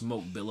just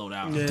smoke billowed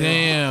out. yeah.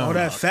 Damn. All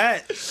that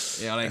fat,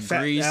 Yeah, like fat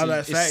grease. all that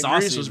it's fat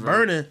sausage, grease was bro.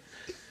 burning.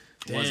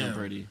 It wasn't Damn.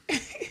 pretty.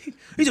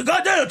 He said,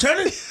 "Goddamn,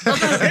 Teddy."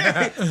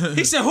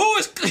 He said, "Who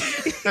is?"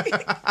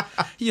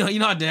 you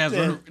know how dads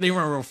they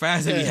run real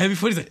fast. They be heavy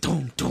foot. He's like,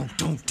 "Dum dum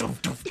dum dum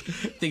dum."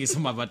 Thinking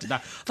somebody about to die. I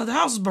thought the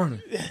house was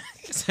burning.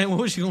 I said, "What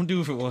was you gonna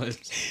do if it was?"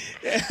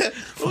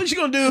 What you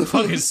gonna do?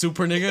 Fucking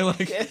super nigga,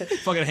 like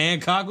fucking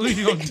Hancock. What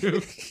you gonna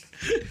do?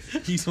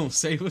 He's gonna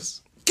save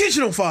us.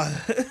 Kitchen on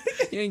fire.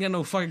 You ain't got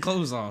no fucking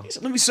clothes on. He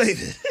said, "Let me save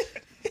it."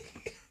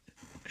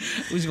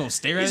 What you gonna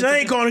stare He at? said, "I it?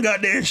 ain't calling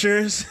goddamn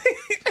insurance."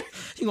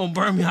 You gonna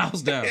burn my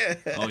house down?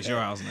 Oh, it's your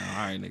house now.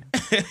 All right,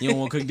 nigga. You don't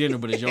want to cook dinner,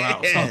 but it's your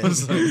house. I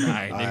was like, all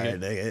right, All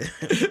nigga.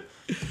 right,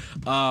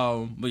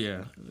 nigga. But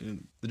yeah,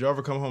 Did you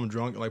ever come home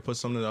drunk and like put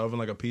something in the oven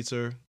like a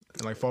pizza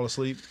and like fall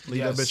asleep? Leave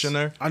Yes. that bitch in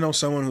there? I know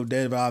someone who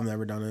did, but I've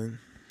never done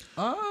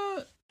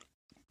it.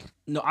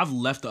 no, I've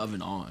left the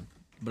oven on,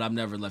 but I've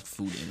never left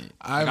food in it.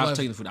 I've I've left-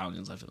 taken the food out and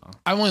just left it on.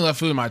 I've only left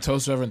food in my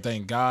toaster oven,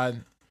 thank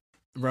God.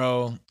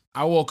 Bro,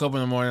 I woke up in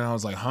the morning and I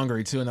was like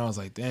hungry too, and I was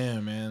like,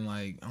 damn, man,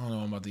 like, I don't know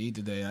what I'm about to eat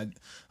today.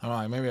 I'm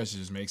like, maybe I should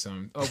just make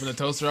some. Open the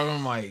toaster oven,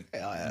 I'm like,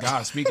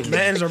 God, speaking of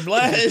Mans are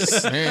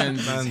blessed. man,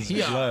 Man's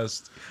yeah.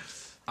 blessed.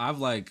 I've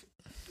like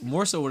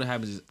more so what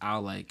happens is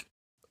I'll like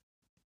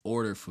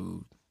order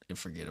food and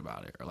forget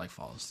about it or like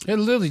fall asleep. It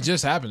literally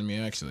just happened to me,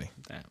 actually.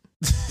 Damn.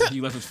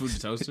 You left his food in the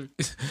toaster?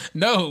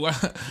 No,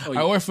 Oh,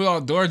 I ordered food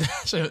on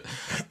DoorDash.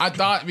 I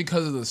thought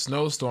because of the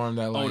snowstorm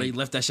that like, Oh, they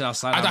left that shit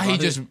outside. I thought he brought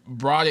it? just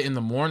brought it in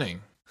the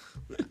morning.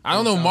 I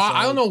don't know.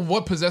 I don't know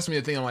what possessed me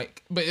to think. I'm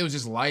like, but it was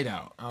just light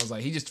out. I was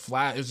like, he just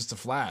flash. It was just a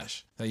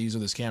flash that he used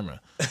with his camera.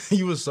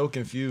 You was so I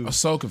confused. was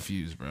so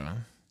confused, bro.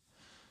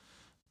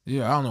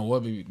 Yeah, I don't know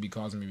what be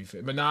causing me to be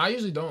fit, but I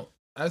usually don't.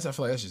 I feel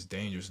like that's just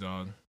dangerous,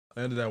 dog.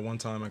 I did that one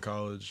time in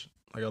college.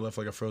 Like I left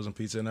like a frozen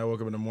pizza, and I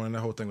woke up in the morning.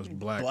 That whole thing was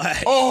black.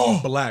 Oh,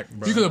 Black,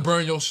 bro. you could have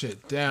burned your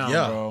shit down,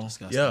 bro.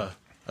 Yeah.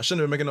 I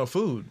shouldn't have been making no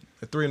food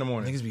at 3 a.m.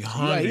 Niggas be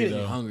hungry,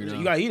 though. Hungry though.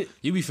 You gotta eat it.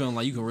 You be feeling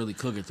like you can really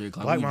cook at 3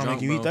 o'clock. Black You mom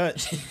drunk, make you eat bro.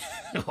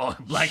 that.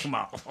 Black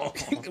mom.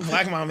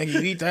 Black mom make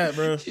you eat that,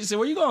 bro. She said,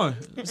 "Where you going?"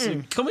 I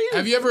said, "Come here."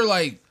 Have you ever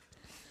like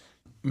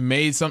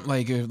made something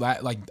like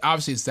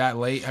obviously it's that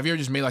late? Have you ever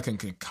just made like a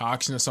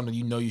concoction of something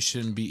you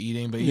shouldn't be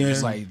eating, but you're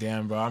just like,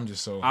 damn, bro, I'm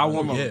just so. I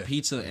warm up Yeah. a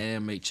pizza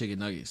and make chicken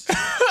nuggets.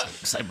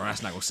 It's like, bro,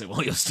 that's not gonna sit well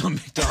on your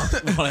stomach, dog.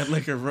 All that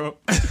liquor, bro.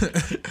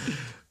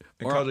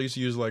 In college, I used to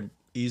use like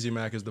Easy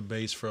Mac as the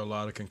base for a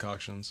lot of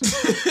concoctions.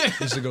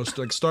 Used to go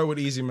like start with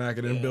Easy Mac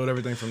and then build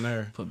everything from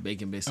there. Put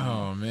bacon bits in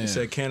Oh man. He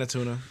said can of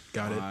tuna,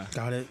 got it.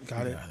 Got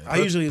it. I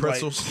usually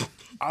Pretzels.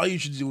 I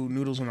usually do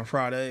noodles on a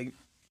fried egg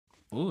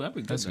Ooh, that'd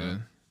be good. That's though.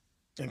 good.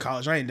 in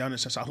college. I ain't done it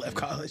since I left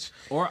college.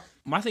 Or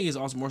my thing is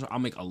also more so I'll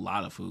make a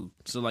lot of food.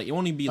 So like it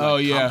won't even be like Oh,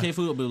 yeah. complicated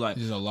food. It'll be like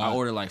Just a lot. I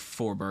order like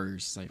 4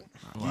 burgers. It's like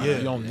wow.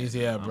 You don't need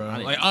bro. I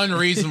didn't- Like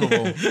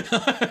unreasonable.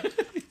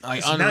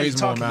 Like now you're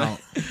unreasonable talking,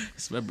 amount.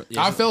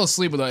 Yeah, I fell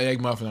asleep with an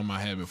egg muffin on my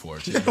head before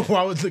too.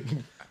 Why would the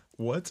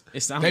what?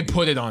 it sounds They like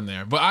put it on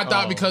there, but I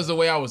thought because the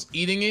way I was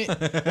eating it,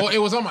 well, it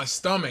was on my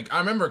stomach. I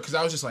remember because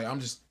I was just like,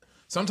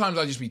 sometimes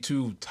I just be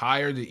too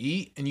tired to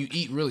eat, and you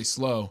eat really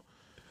slow,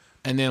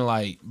 and then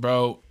like,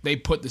 bro, they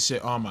put the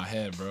shit on my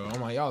head, bro.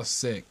 I'm like, y'all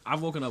sick.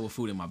 I've woken up with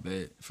food in my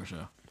bed for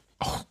sure.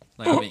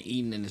 Like I've been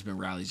eating and it's been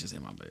rallies just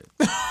in my bed.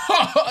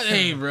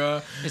 Hey,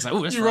 bro, It's like,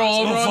 oh, that's You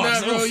roll fries. over on fuck.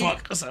 that, bro, Oh, you-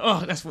 fuck. It's like,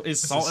 oh, it's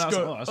salt. That's,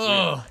 oh, that's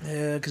weird.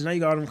 Yeah, because now you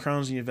got all them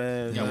crumbs in your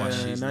bed. gotta wash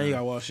man. sheets now now. you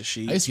gotta wash the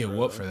sheets. I used to get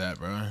whooped for that,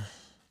 bro.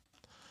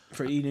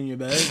 for eating in your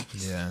bed.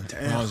 Yeah,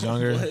 Damn. when I was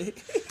younger, Boy.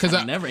 because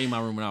I never ate my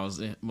room when I was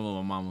with my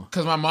mama.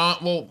 Because my mom,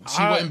 well,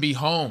 she wouldn't be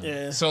home.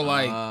 Yeah. So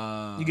like,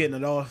 You getting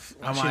it off?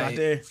 I'm Shit like, out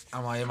there.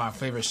 I'm like, my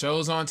favorite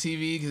shows on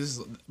TV,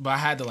 but I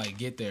had to like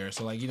get there.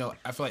 So like,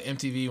 I feel like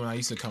MTV when I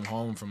used to come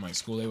home from like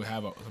school, they would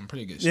have some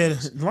pretty good Yeah,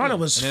 shows. the lineup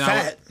was And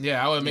then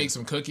fat. I would make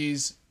some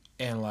cookies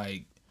and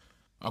like,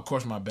 of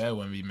course my bed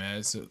wouldn't be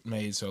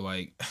made. So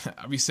like,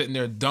 I'd be sitting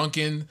there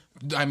dunking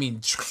the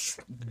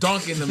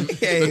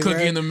Yeah, cookie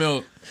right. in the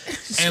milk,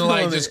 and like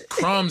Smelling just it.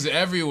 crumbs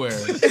everywhere.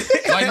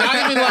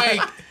 Like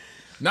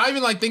not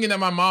even like thinking that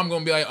my mom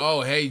gonna be like,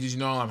 oh hey, did you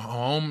know I'm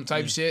home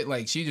type shit.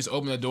 Like she just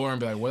opened the door and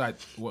be like, what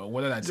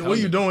did I tell What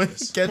are you doing? about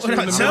this? Catch you What in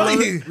I the tell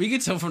middle of you? it? We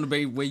could tell from the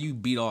baby where you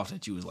beat off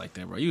that you was like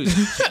that, bro. You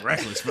was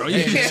reckless, bro.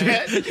 You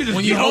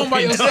When you home by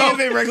He's yourself,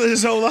 been regular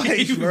his whole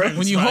life, bro.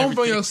 when you home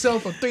by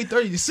yourself from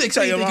 3:30 to 6,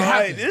 Tell you anything my can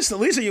height. happen. This is the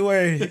least of you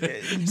wear.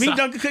 Me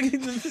dunking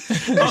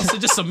cookies. Oh, so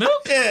just some milk?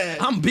 Yeah.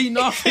 I'm beating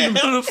off in the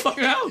middle of the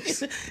fucking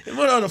house. It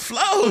went on the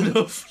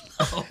floor.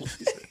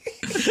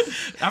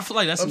 I feel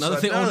like that's another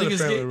Upside thing down old in the niggas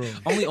family get.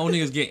 room. Only old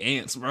niggas get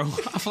ants, bro. I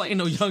feel like ain't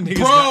no young niggas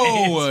Bro. got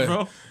ants,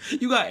 bro.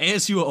 You got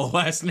ants, you a old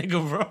ass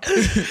nigga,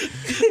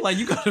 bro. Like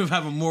you gotta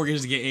have a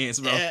mortgage to get ants,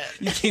 bro. Yeah.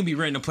 You can't be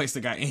renting a place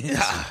that got ants.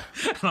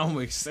 That don't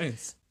make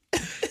sense.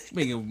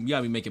 You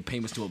gotta be making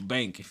payments to a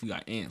bank if you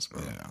got ants,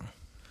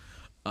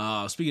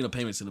 bro. Speaking of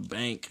payments to the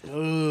bank,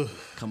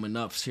 coming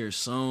up here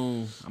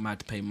soon, I'm gonna have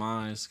to pay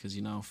mine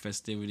because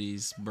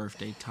festivities,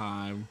 birthday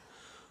time,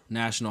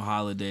 national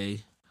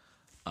holiday,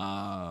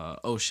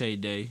 O'Shea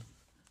Day,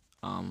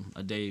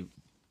 a day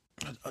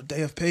A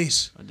day of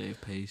peace. of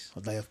pace,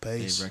 A day of day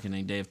peace. of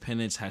reckoning, day of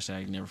penance. #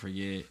 never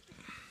forget.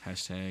 #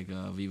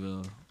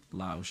 Viva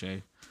La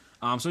O'Shea.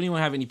 So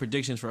anyone have any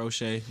predictions for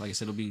O'Shea? Like I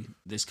said, it'll be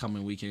this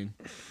coming weekend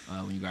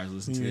when you guys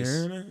listen to You this.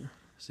 hearing it?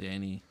 See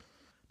any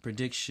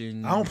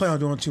predictions? I don't plan on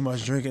doing too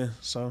much drinking,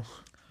 so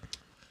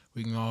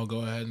We can all go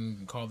ahead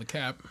and call the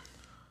cap.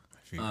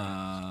 Big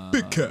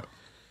cap.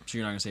 So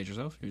you're not gonna say it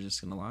yourself? You're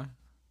just gonna lie?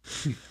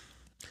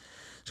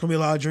 it's gonna be a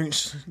lot of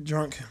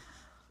drunk,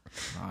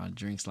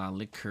 Drinks, a lot of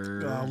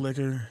liquor.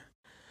 liquor.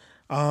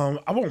 I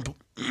won't.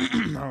 I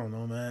don't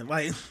know, man.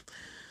 Like,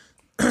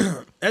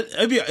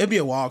 it'd be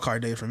a wild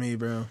card day for me,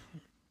 bro.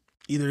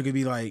 Either it could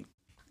be like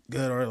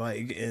good or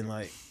like in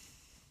like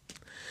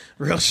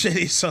real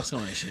shitty. So It's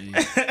gonna be shitty.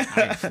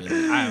 I feel it.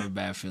 I have a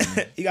bad feeling.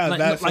 You got a like,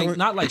 bad like, feeling?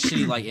 not like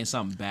shitty like and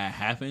something bad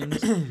happens,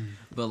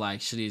 but like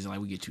shitty is like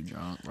we get too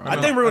drunk, bro. I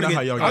think we're I know gonna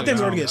how get. y'all I get think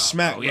we're down. gonna get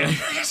smacked. Oh, Bro. yeah,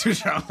 we get too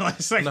drunk. Like,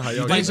 it's like, know how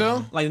y'all Think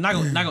so? like not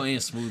gonna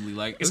end smoothly.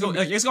 Like it's gonna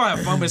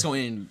have fun, but it's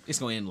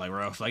gonna end like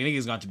rough. Like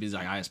niggas got to be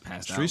like I just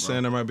passed out. Street bro.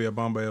 saying there might be a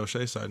Bombay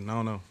O'Shea sighting. I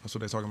don't know. That's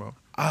what they talking about.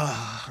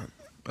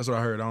 That's what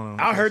I heard. I don't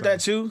know. I heard that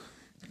too.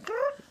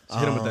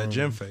 Hit him with that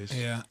gym face.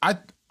 Yeah,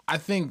 I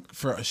think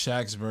for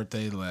Shaq's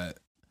birthday,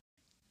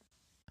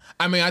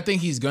 I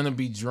think he's gonna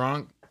be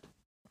drunk,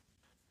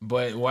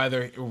 but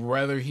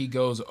whether he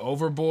goes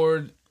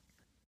overboard,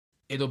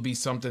 it'll be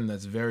something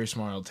that's very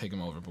smart. It'll take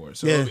him overboard.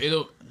 So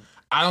Yeah.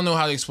 I don't know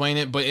how to explain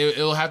it, but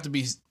it'll have to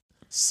be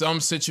some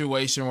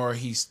situation where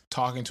he's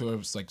talking to a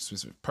like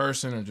specific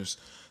person or just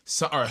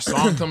or a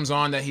song comes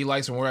on that he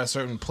likes when we're at a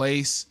certain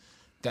place,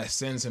 that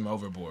sends him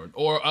overboard.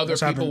 Or other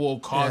people will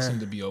cause him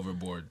to be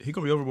overboard. He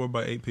gonna be overboard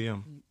by 8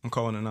 p.m. I'm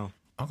calling it now.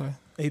 Okay.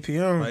 8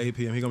 p.m. By 8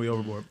 p.m. he gonna be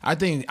overboard. I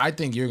think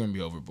you're gonna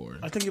be overboard.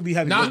 I think you'll be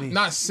happy with me.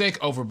 Not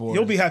sick overboard.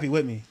 You'll be happy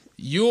with me.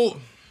 You'll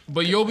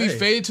be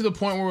faded to the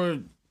point where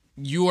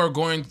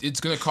it's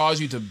gonna cause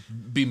you to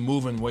be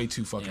moving way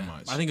too fucking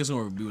much. I think it's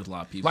gonna be with a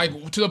lot of people.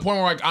 Like to the point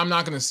where like I'm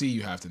not gonna see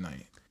you half the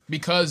night.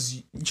 Because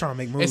you trying to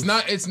make moves.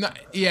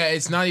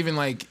 It's not even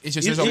like it's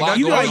just there's a lot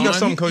going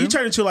on. You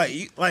turn into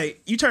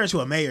you turn into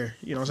a mayor.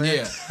 You know what I'm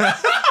saying? Yeah.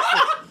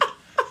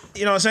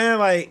 You know what I'm saying?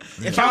 Like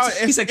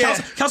he said,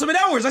 Councilman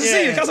Edwards. I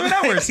see you, Councilman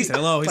Edwards. He said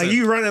hello. Like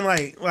you running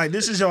like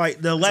this is your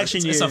the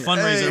election year. It's a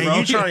fundraiser, bro.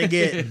 You trying to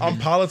get? I'm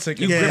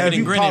politicking. Yeah,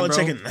 you grinning,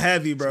 politicking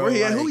heavy, bro. Where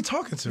he at? Who he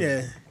talking to?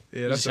 Yeah.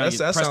 Yeah, that sounds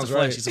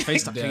right. It's a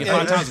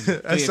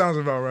FaceTime. That sounds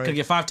about right. Could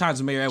get 5 times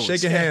with Mayor Edwards.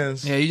 Shaking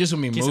hands. Yeah, you just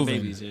want me moving.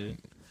 Babies, yeah.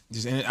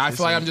 I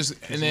feel like I'm just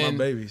and then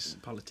my babies.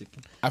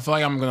 Politicking. I feel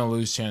like I'm gonna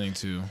lose Channing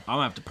too. I'm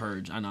gonna have to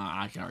purge. I know.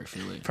 I can already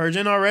feel it.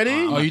 Purging already?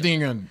 Oh, you think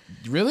you're gonna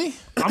really?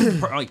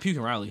 I'm like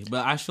puking Riley,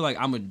 but I feel like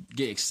I'm gonna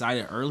get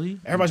excited early.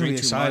 Everybody's gonna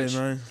get excited,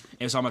 man.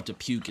 And so I'm gonna have to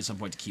puke at some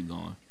point to keep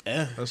going.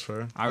 Yeah, that's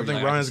fair. I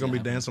think Ryan's gonna be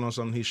dancing on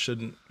something he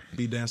shouldn't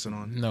be dancing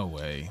on. No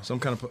way. Some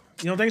kind of.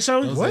 You don't think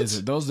so?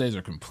 Those days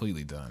are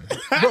completely done.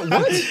 Bro,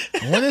 what?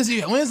 When is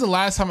the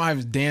last time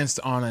I've danced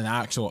on an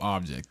actual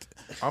object?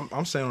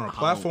 I'm saying on a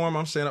platform.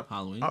 I'm saying up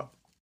Halloween.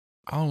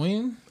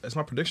 Halloween? That's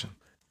my prediction.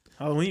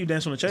 Halloween, you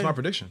dance on the chair? That's my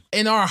prediction.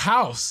 In our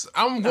house.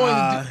 I'm going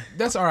to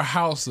that's our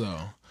house,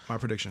 though. My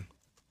prediction.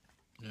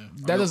 Yeah.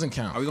 That doesn't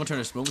count. Are we going to turn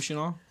the smoke machine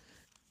on?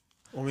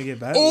 When we get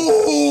back?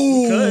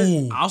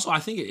 Oh! Also, I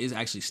think it is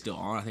actually still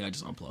on. I think I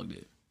just unplugged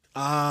it.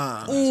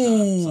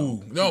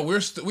 Ooh. No,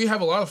 we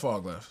have a lot of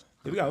fog left.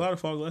 We got a lot of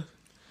fog left.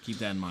 Keep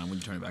that in mind when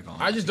you turn it back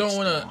on. I just don't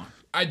want to.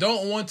 I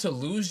don't want to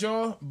lose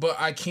y'all, but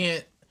I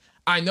can't.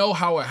 I know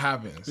how it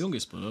happens. We don't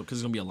get split up because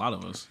there's gonna be a lot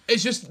of us.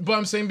 It's just, but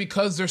I'm saying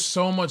because there's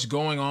so much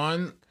going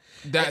on,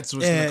 that's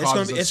what's gonna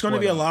cause it's gonna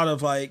be a lot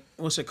of like,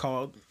 what's it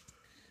called?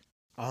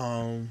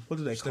 What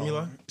do they Stimuli?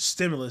 call it?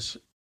 Stimulus.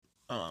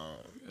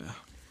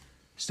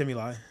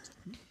 Stimuli.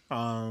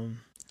 And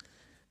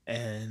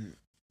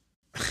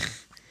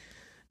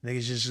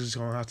niggas just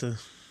gonna have to.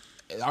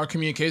 Our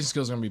communication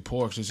skills are gonna be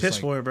poor. Cause it's piss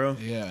just for it, bro.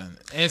 Yeah,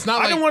 and it's not.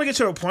 I don't want to get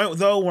to a point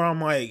though where I'm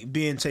like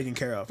being taken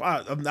care of.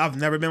 I've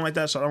never been like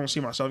that, so I don't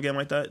see myself getting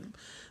like that.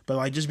 But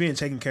like just being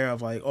taken care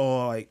of, like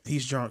like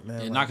he's drunk, man.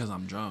 Yeah, like, not because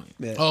I'm drunk.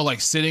 Yeah. Oh,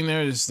 like sitting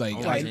there, just like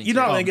you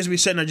know, niggas be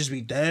sitting there just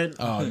be dead.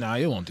 Oh, nah,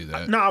 you won't do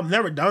that. No, I've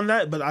never done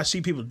that, but I see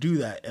people do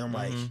that, and I'm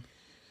like,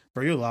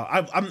 bro, you're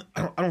allowed.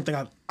 I don't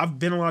think I've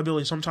been a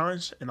liability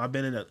sometimes, and I've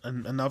been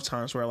in enough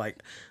times where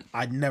like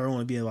I never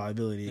want to be a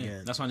liability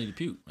again. That's why I need to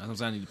puke. That's what I'm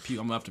saying. I need to puke.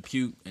 I'm gonna have to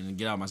puke and then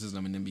get out of my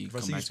system and then be. If I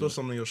come see you back spill to it.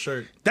 something on your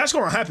shirt, That's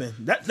gonna happen.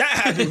 That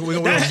happens.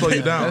 we're gonna slow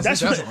you down.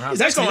 That's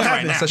gonna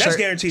happen. That's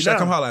guaranteed. Shaq,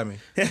 come holler at me.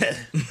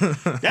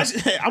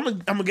 I'm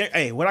gonna get.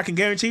 Hey, what I can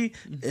guarantee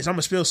is I'm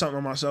gonna spill something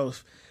on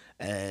myself,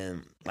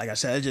 and like I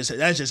said,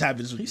 that just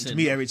happens to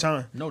me every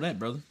time. Know that,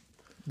 brother.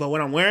 But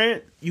when I'm wearing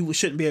it, you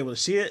shouldn't be able to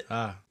see it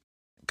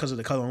because of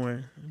the color I'm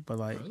wearing. But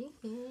like, because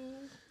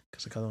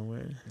of the color I'm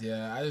wearing.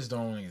 Yeah, I just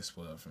don't want to get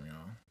split up from y'all.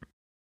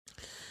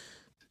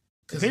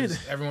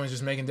 Because everyone's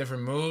just making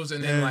different moves,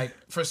 and then like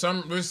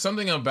there's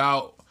something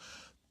about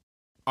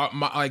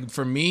like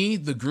for me,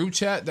 the group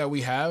chat that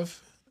we have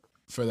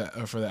for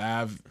the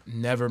Av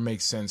never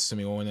makes sense to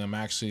me when I'm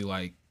actually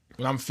like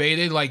when I'm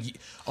faded. Like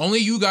only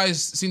you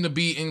guys seem to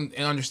be in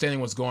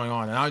understanding what's going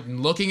on, and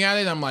I'm looking at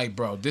it. I'm like,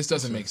 bro, this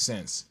doesn't make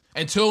sense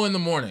until in the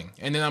morning,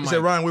 and then I'm he like,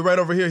 said, Ryan, we're right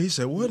over here. He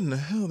said, what in the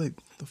hell? The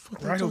fuck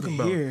they Right talking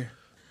over about? here.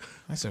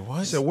 I said, what?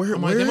 He said, where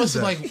they must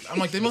is have that? I'm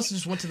like, they must have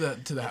just went to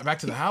the back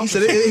to the house. He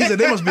said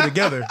they must be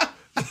together.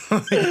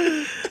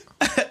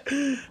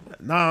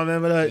 Nah,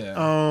 man, but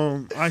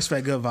I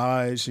expect good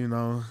vibes. You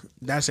know,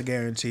 that's a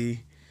guarantee.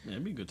 Yeah,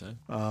 it'd be a good time.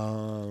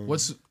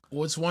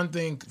 What's one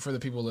thing for the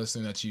people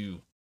listening that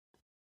you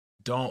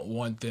don't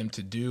want them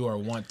to do or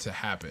want to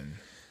happen?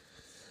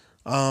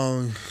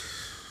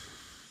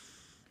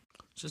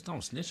 Just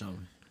don't snitch on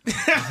me.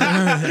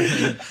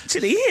 To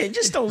the end,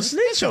 just don't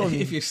snitch on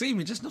me. If you see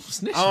me, just don't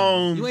snitch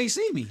on me. You ain't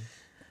see me.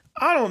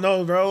 I don't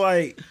know, bro.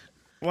 Like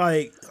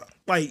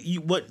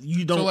you, what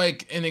you don't. So,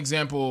 like an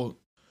example,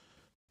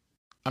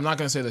 I'm not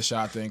gonna say the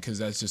shot thing because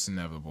that's just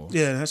inevitable.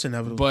 Yeah, that's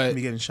inevitable. But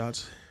me getting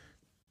shots.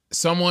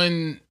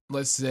 Someone,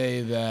 let's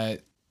say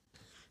that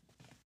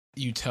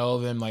you tell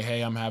them like,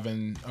 "Hey, I'm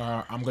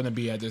gonna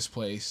be at this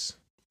place."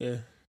 Yeah.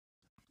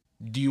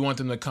 Do you want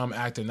them to come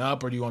acting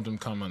up, or do you want them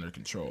to come under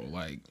control?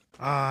 Like,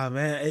 man,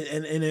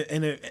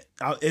 and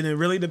it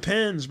really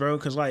depends, bro.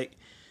 Because like,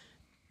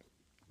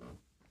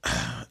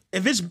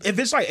 if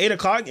it's like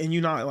 8:00 and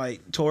you're not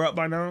like tore up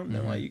by now,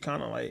 then like you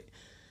kind of like,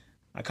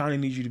 I kind of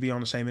need you to be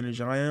on the same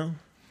energy I am.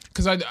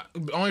 Because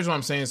the only reason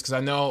I'm saying is because I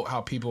know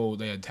how people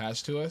they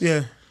attach to us.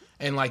 Yeah.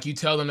 And like you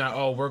tell them that,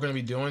 oh, we're gonna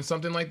be doing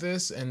something like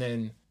this, and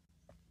then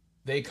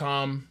they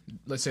come.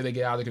 Let's say they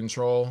get out of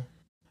control.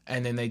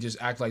 And then they just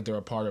act like they're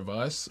a part of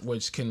us,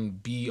 which can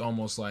be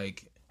almost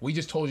like We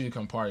just told you to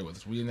come party with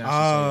us. We didn't actually say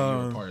that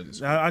you were part of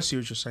this. I see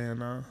what you're saying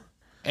now.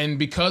 And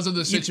because of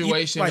the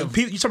situation, you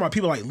talking about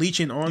people like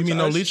leeching on? You mean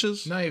no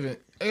leeches? Not even.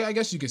 I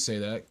guess you could say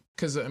that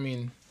because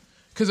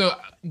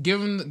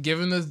given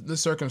the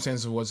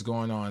circumstances of what's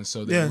going on,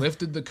 so they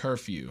lifted the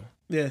curfew.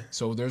 Yeah.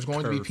 So there's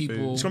going to be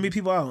people. It's going to be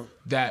people out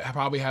that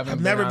probably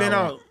haven't never been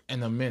out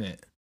in a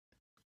minute.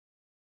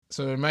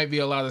 So there might be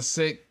a lot of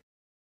sick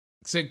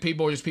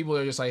people, or just people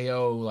that are just like,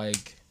 yo,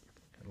 like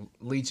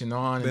leeching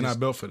on. They're not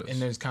built for this.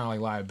 And there's kind of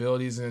like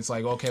liabilities, and it's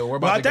like, okay, well, we're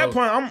But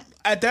about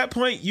at that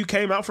point, you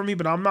came out for me,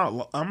 but I'm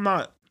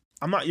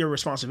not your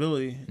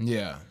responsibility.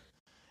 Yeah.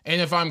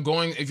 And if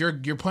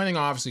you're planning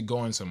on obviously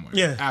going somewhere.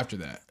 Yeah. After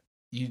that,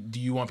 do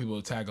you want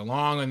people to tag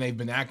along, and they've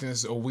been acting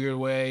this a weird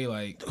way,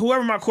 like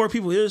whoever my core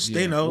people is,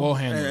 they know. We'll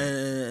handle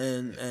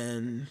it.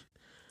 And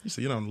you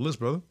said you're on the list,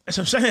 brother. That's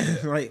what I'm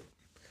saying. Like,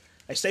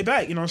 hey, stay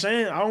back. You know what I'm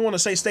saying? I don't want to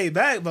say stay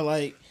back, but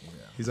like,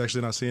 he's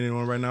actually not seeing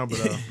anyone right now.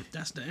 But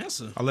that's the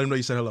answer. I'll let him know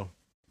you said hello.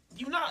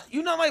 You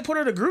not like part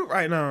of the group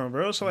right now,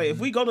 bro. So like, if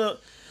we go to,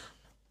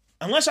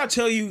 unless I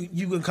tell you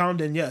can come,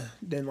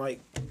 then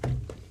like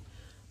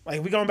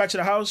we going back to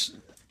the house.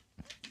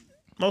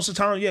 Most of the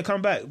time,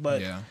 come back.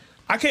 But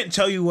I can't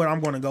tell you where I'm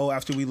going to go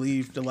after we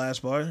leave the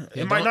last bar.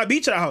 It might not be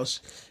to the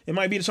house. It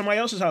might be to somebody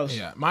else's house.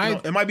 Yeah,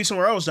 it might be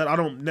somewhere else that I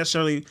don't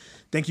necessarily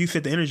think you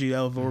fit the energy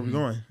of where we're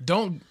going.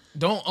 Don't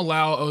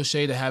allow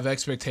O'Shea to have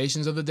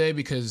expectations of the day,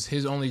 because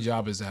his only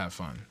job is to have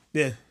fun.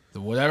 Yeah.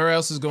 Whatever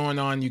else is going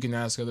on, you can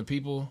ask other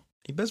people.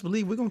 You best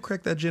believe we're gonna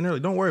crack that gin early.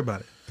 Don't worry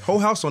about it. Whole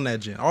house on that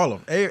gin. All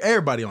of them.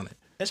 Everybody on it.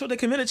 That's what they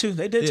committed to.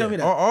 They did tell me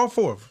that. All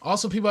four of them.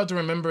 Also, people have to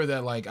remember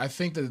that, like, I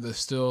think that there's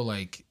still,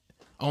 like,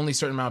 only a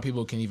certain amount of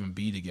people can even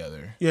be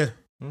together. Yeah.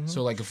 Mm-hmm.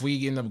 So, like, if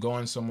we end up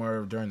going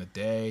somewhere during the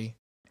day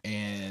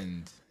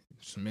and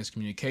some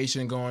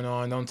miscommunication going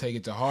on, don't take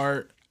it to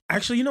heart.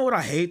 Actually, you know what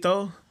I hate,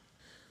 though?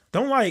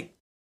 Don't, like,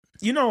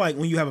 like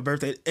when you have a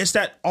birthday, there's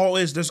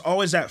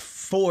always that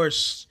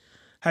forced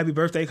happy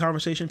birthday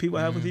conversation people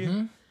have with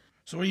you.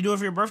 So what are you doing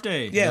for your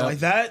birthday? Yeah, like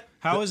that.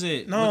 How is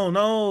it?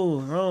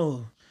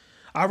 No.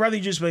 I'd rather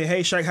you just be,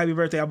 hey, Shaq, happy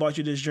birthday, I bought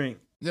you this drink.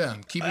 Yeah,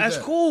 keep it. That's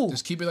cool.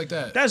 Just keep it like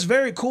that. That's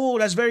very cool.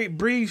 That's very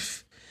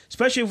brief.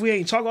 Especially if we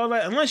ain't talk all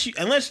that. Unless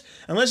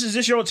it's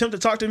just your attempt to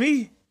talk to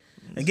me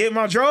and get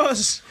my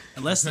drawers.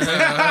 Unless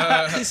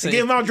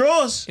get my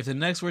drawers. If the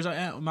next words out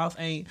of my mouth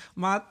ain't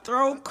my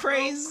throat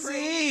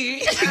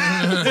crazy,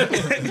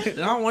 then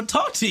I don't want to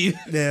talk to you.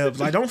 Yeah,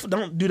 like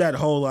don't do that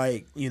whole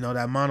like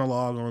that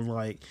monologue on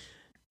like,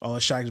 oh,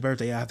 it's Shaq's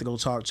birthday, I have to go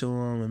talk to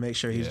him and make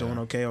sure he's doing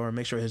okay or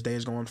make sure his day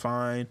is going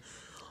fine.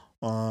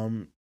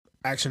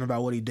 Asking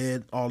about what he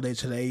did all day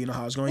today,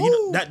 how it's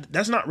going.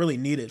 That's not really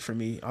needed for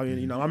me. I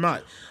mean, I'm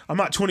not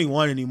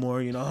 21 anymore.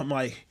 I'm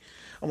like,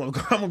 I'm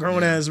a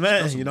grown ass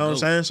man. You know what I'm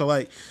saying? So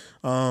like,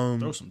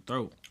 throw some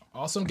throat.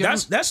 Also,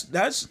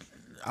 that's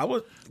I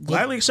would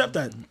gladly accept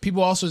that.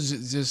 People also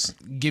just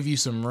give you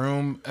some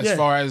room as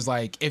far as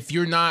like, if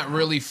you're not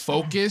really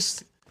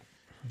focused,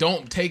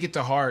 don't take it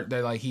to heart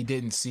that like he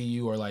didn't see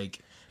you, or like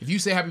if you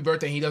say happy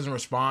birthday and he doesn't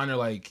respond, or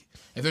like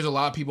if there's a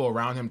lot of people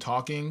around him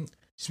talking.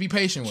 Just be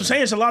patient with it.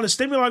 Saying it's a lot of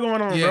stimuli going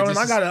on, bro. And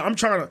I'm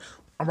trying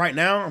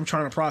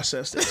to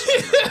process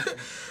this.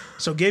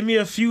 So give me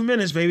a few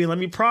minutes, baby. Let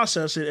me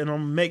process it, and I'll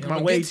make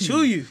my way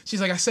to you.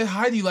 She's like, I said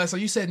hi to you last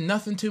night. You said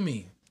nothing to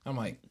me. I'm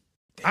like,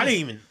 damn. I didn't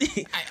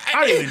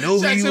even know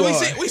who you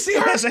are. We see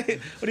her. What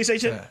do you say,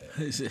 Chip?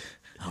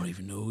 I don't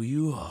even know who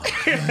you are.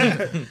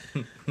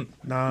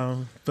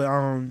 No,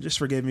 but just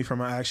forgive me for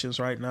my actions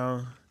right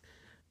now.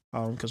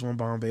 Because when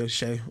Bombay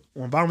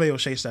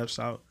O'Shea steps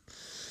out.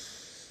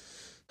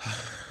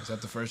 Is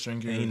that the first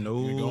drink you're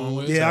going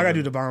with? Yeah, I gotta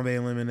do the Bombay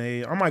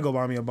lemonade. I might go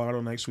buy me a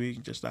bottle next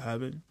week just to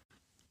have it.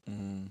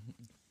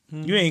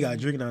 You ain't got to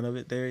drink none of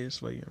it, Darius,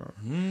 but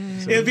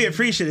it'd be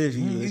appreciative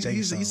if you would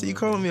take some. You say you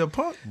calling me a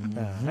punk?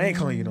 I ain't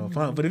calling you no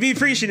punk, but it'd be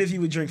appreciative if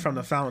you would drink from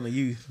the fountain of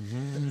youth.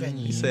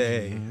 You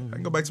say, hey, I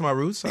can go back to my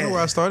roots. I know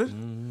where I started.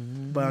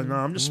 But no,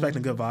 I'm just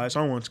expecting good vibes. I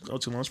don't want to go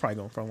too long. It's probably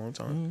going for a long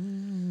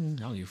time.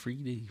 Y'all get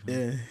freaky D.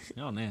 Yeah.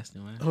 Y'all nasty,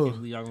 man. I can't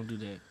believe y'all gonna do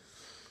that.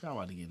 Y'all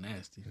about to get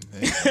nasty.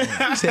 He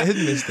said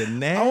Mr.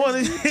 Nat. I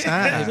want to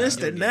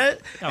Mr.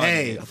 Nat.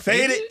 Hey,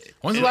 fade it.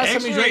 When's the last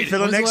time you drank?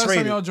 When's the last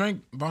time y'all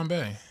drank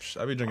Bombay?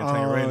 I be drinking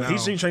Tanqueray now.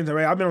 He's drinking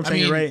Tanqueray. I've been on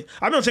Tanqueray.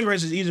 I've been on Tanqueray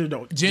since either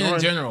though. Gin in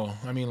general.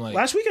 I mean, like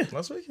last weekend.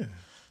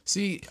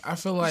 See, I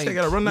feel like I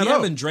gotta run that we up.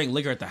 haven't drank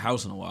liquor at the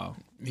house in a while.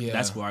 Yeah,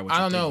 that's why. I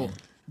don't know.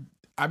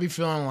 I be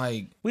feeling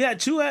like we had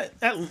 2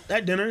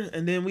 at dinner,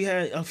 and then we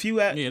had a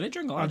few at. Yeah, they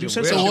drink a lot.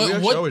 So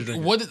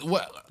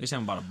what? They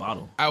saying about a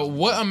bottle.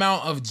 What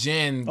amount of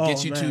gin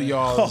gets you to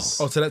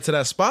y'all's? Oh, to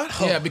that spot?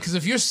 Yeah, because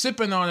if you're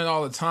sipping on it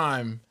all the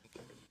time,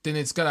 then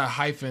it's got a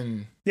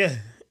hyphen. Yeah,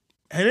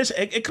 and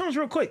it comes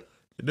real quick.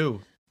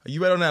 Dude, are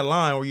you right on that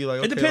line where you like?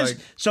 Okay, it depends.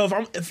 Like, so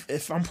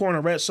if I'm pouring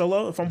a red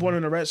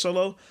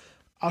solo,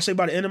 I'll say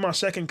by the end of my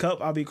second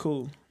cup, I'll be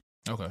cool.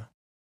 Okay.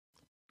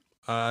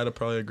 I'd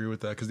probably agree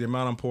with that because the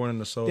amount I'm pouring in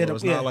the solo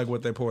is not like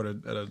what they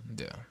poured at a.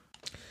 Yeah.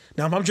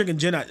 Now if I'm drinking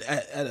gin at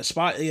a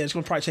spot, it's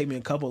gonna probably take me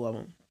a couple of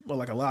them. Well,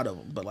 like a lot of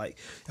them. But like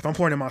if I'm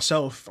pouring it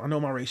myself, I know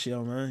my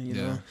ratio, man. You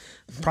know,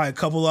 probably a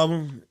couple of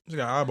them. You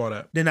got to eyeball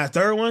that. Then that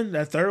third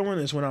one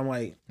is when I'm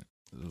like,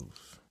 I'm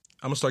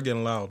gonna start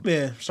getting loud.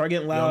 yeah, start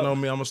getting loud. Y'all know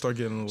me. I'm gonna start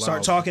getting loud.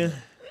 Start talking.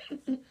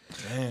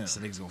 Damn. So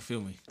niggas gonna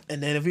feel me.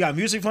 And then if we got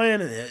music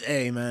playing,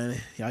 hey man,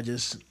 y'all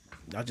just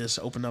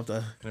open up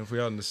the And if we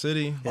out in the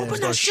city, Yeah. I'm gonna Open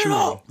start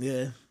shooting.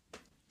 yeah.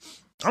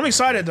 I'm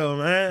excited though,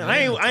 man.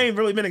 I ain't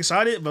really been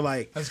excited, but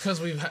like That's because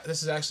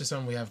this is actually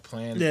something we have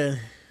planned. yeah,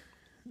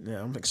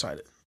 I'm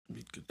excited.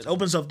 It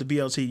opens up the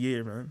BLT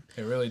year, man.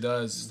 It really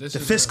does. This The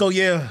is fiscal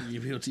year.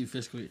 Your BLT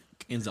fiscal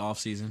ends the off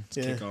season. It's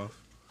Yeah. kickoff.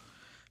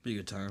 Be a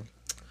good time.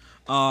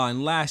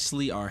 And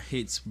lastly, our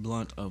hits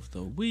blunt of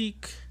the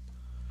week.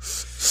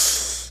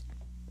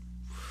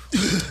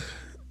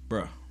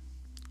 Bruh,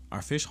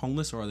 are fish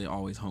homeless or are they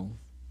always home?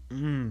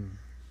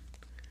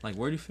 Like,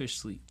 where do fish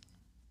sleep?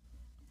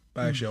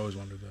 I actually always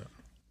wondered that.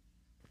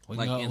 We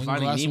Like, can go- in we can go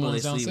Finding ask Nemo, someone they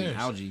sleep in downstairs.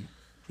 algae.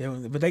 Yeah,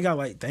 but they got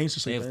like things to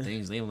They sleep have in.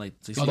 things. They have like.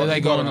 They Oh, sleep do they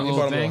in- go in a He little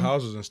bought them thing?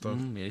 houses and stuff.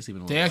 Yeah, they sleep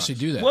in a They little actually box.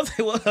 do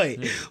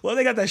that. Well,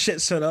 they got that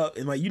shit set up,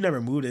 and like you never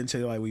moved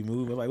into like we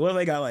moved. But like, what if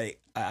they got like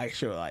an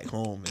actual like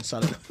home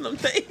inside of them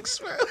things,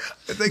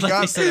 bro? They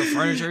Like they set up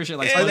furniture and shit.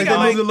 Like, Yeah, so they they got got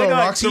like the little they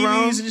got, rocks TVs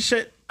around. and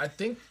shit. I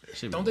think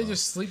Shit don't be they wild.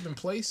 just sleep in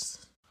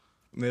place?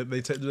 do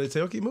they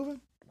tell keep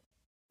moving?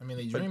 I mean,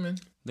 they dreaming.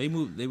 They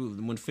move.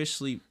 When fish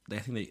sleep. I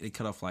think they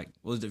cut off like.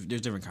 Well,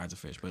 there's different kinds of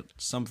fish, but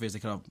some fish they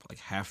cut off like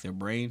half their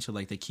brain, so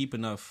like they keep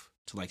enough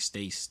to like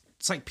stay. It's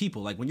like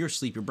people. Like when you're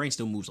asleep, your brain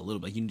still moves a little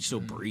bit. You still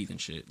breathe and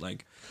shit.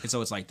 Like and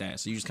so it's like that.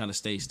 So you just kind of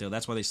stay still.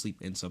 That's why they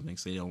sleep in something,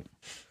 so they don't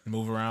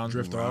Move around,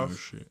 Drift move around off. and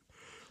shit.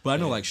 But I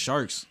know like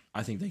sharks.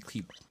 I think they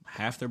keep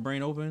half their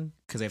brain open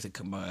because they have to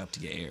come up to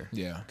get air.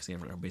 Yeah. Because they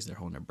have basically they're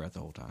holding their breath the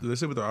whole Do time. they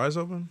sleep with their eyes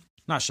open?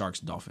 Not sharks,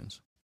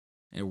 dolphins,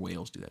 and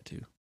whales do that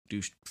too.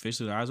 Do fish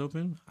with their eyes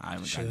open? I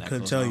haven't gotten that Couldn't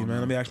close. tell you, man.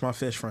 Let me ask my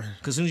fish friend.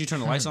 Because as soon as you turn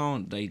the lights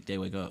on, they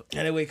wake up.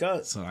 Yeah, they wake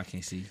up. So I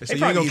can't see. They They say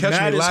you ain't probably gonna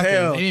catch mad me as lacking.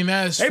 hell. They ain't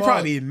mad as They fuck.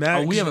 probably be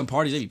mad. Oh, we having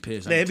parties. They be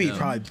pissed. They I can be tell.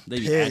 probably They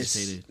be pissed.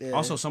 agitated. Yeah.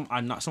 Also,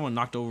 someone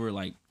knocked over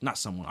like not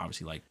someone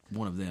obviously like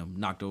one of them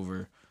knocked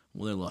over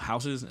one of their little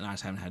houses, and I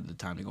just haven't had the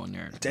time to go in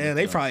there. Damn,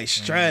 they probably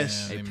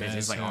stressed. They They pissed. mad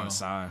It's like as on hell. the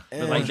side, Yeah.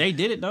 but like they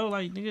did it though.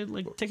 Like nigga,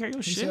 like take care of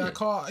your He shit.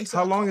 said,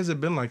 How long has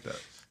it been like that?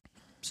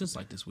 Since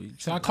like this week.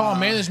 I call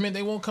management.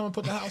 They won't come and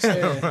put the house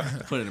there.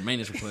 Put it in a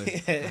maintenance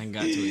request. I ain't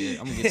got to it yet.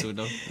 I'm gonna get to it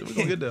though. We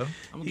gonna get there. I'm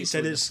gonna He get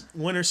said to it. it's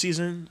winter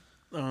season.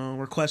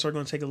 Requests are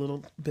going to take a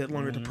little bit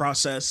longer to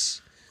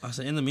process. I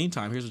said in the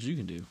meantime, here's what you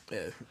can do. Yeah.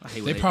 I hate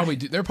They when probably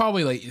do. They're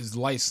probably like is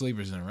light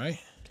sleepers then, right?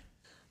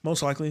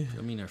 Most likely.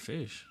 I mean, they're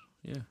fish.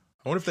 Yeah.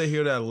 I wonder if they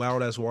hear that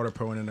loud ass water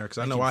pouring in there because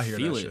I know can I hear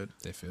feel that it. shit.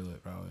 They feel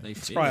it probably. They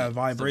feel probably it. a It's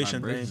the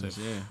vibration vibrations,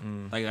 thing.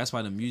 Yeah, like that's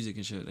why the music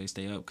and shit they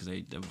stay up because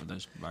they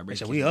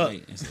vibration. we up. You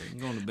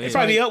going to They bed?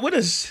 probably be up with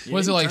us. What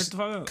is it Yeah, like? turn the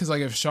fuck up. Because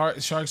like if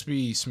sharks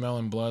be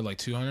smelling blood like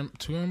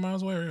 200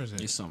 miles away, or is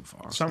it? It's something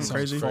far. Something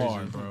crazy.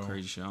 far, Some bro.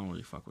 crazy shit. I don't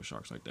really fuck with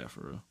sharks like that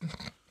for real.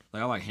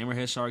 Like I like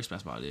hammerhead sharks. But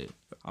that's about it.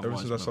 Ever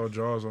since I saw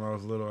Jaws when I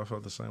was little, I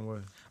felt the same way.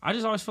 I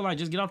just always feel like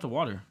just get off the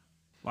water.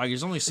 Like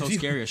it's only so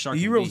scary a shark.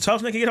 You can real be.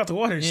 tough nigga, get out the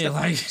water. Yeah,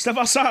 like Step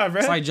outside,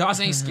 bro. it's like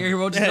Jaws ain't scary,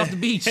 bro. Just get off the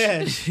beach.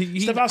 Yeah.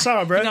 He- Step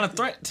outside, bro. He not a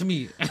threat to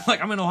me.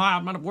 Like I'm in Ohio,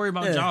 I'm not worried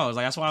about Yeah. Jaws.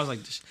 Like that's why I was like,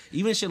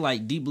 even shit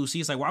like Deep Blue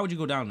Sea. It's like, why would you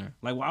go down there?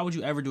 Like, why would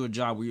you ever do a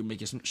job where you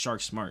make your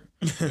shark smart?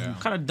 Yeah.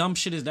 What kind of dumb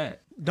shit is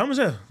that? Dumb as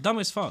hell. Dumb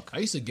as fuck. I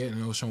used to get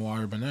in ocean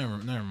water, but never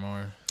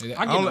more.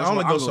 I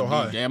only go so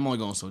high. Yeah, I'm only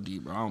going so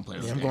deep, bro. I don't play.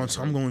 Yeah,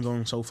 I'm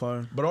going so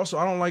far. But also,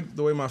 I don't like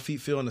the way my feet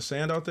feel in the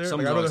sand out there. Some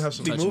Like, I'd rather dogs have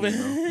some. touch moving? me,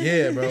 bro.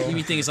 Yeah, bro. You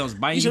be thinking something's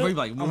biting you, bro. You be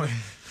like, I'm like,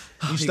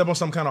 you step on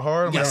something kind of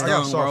hard. I'm You like, got I got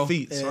stung, soft bro.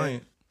 feet, so I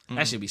ain't.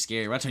 that should be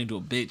scary. Bro. I turn you into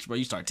a bitch, bro.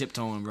 You start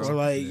tiptoeing, bro. Or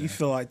like you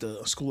feel like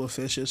the school of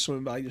fishes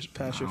swimming by just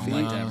past I your don't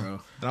feet. like that, bro. And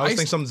I always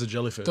think something's a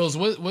jellyfish. Those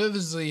what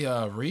is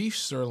the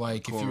reefs or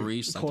like if Coral you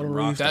reefs, like the coral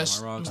rocks, reef, that's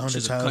the rocks. under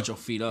Just tide. cut your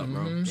feet up,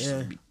 bro. Mm-hmm. Yeah.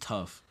 Just be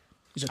tough.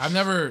 I've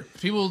never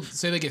people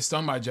say they get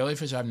stung by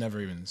jellyfish. I've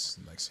never even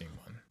like seen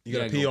one. You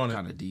gotta pee on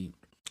kind it. of deep.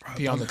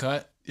 Pee on the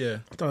cut. Yeah.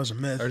 I thought it was a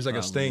myth. Or it's like a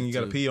Probably sting. You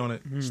gotta too. pee on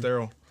it.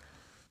 Sterile.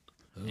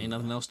 Ain't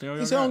nothing else there.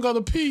 He said I don't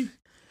gotta pee.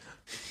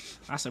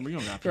 I said, we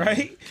don't got to pee.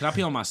 Right? Can I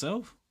pee on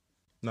myself?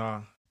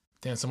 Nah.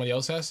 Damn, somebody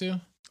else has to.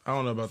 I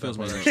don't know about that Feels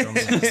part.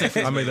 made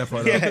Actually. I made that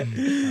part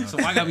up. So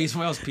why gotta be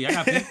someone else pee? I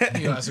got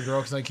pee. You know, as a girl,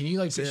 because like, can you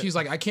like? She's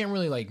like, I can't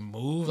really like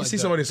move. You like, see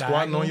somebody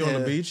squatting on you on the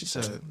Yeah. beach? She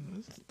said,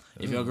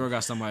 If your girl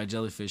got somebody a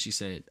jellyfish, she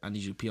said, I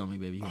need you to pee on me,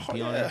 baby. You can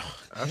pee on Yeah. it?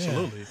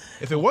 absolutely.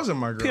 If it wasn't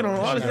my girl, Peeing on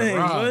a lot of got things,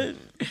 robbed.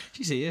 but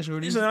She said, yes,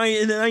 Rudy. he said,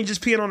 and then I ain't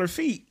just peeing on her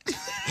feet.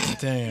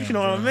 Damn. You know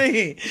what I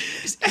mean?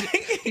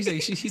 He said,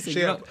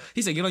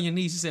 he said, get on your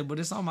knees. He said, but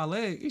it's on my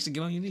leg. He said,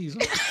 get on your knees.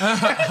 Get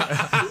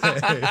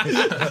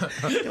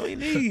on your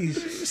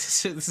knees.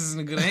 Shit, this isn't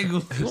a good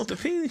angle. You want the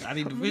pee? I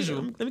need the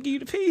visual. Let me give you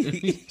the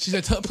pee. She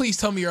said, "Please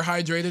tell me you're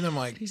hydrated." I'm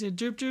like, He said,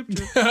 drip, drip,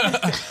 drip.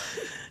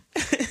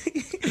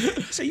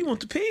 Say you want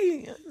the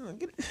pee?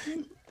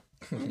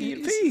 Let me give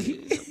you the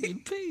pee.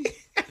 Get pee.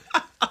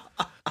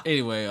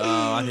 Anyway,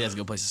 I think that's a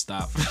good place to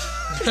stop.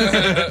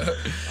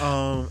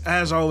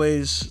 As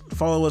always,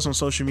 follow us on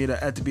social media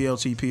at the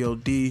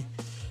BLTPOD.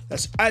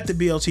 That's at the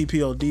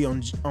BLTPOD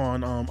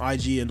on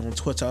IG and on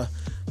Twitter.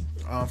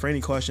 For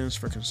any questions,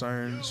 for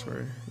concerns,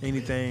 for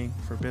anything,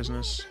 for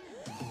business,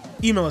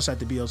 email us at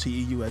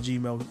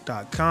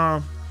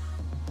theblteu@gmail.com.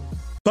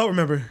 But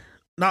remember,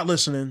 not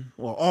listening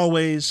will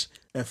always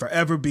and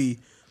forever be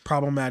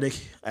problematic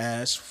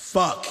as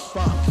fuck.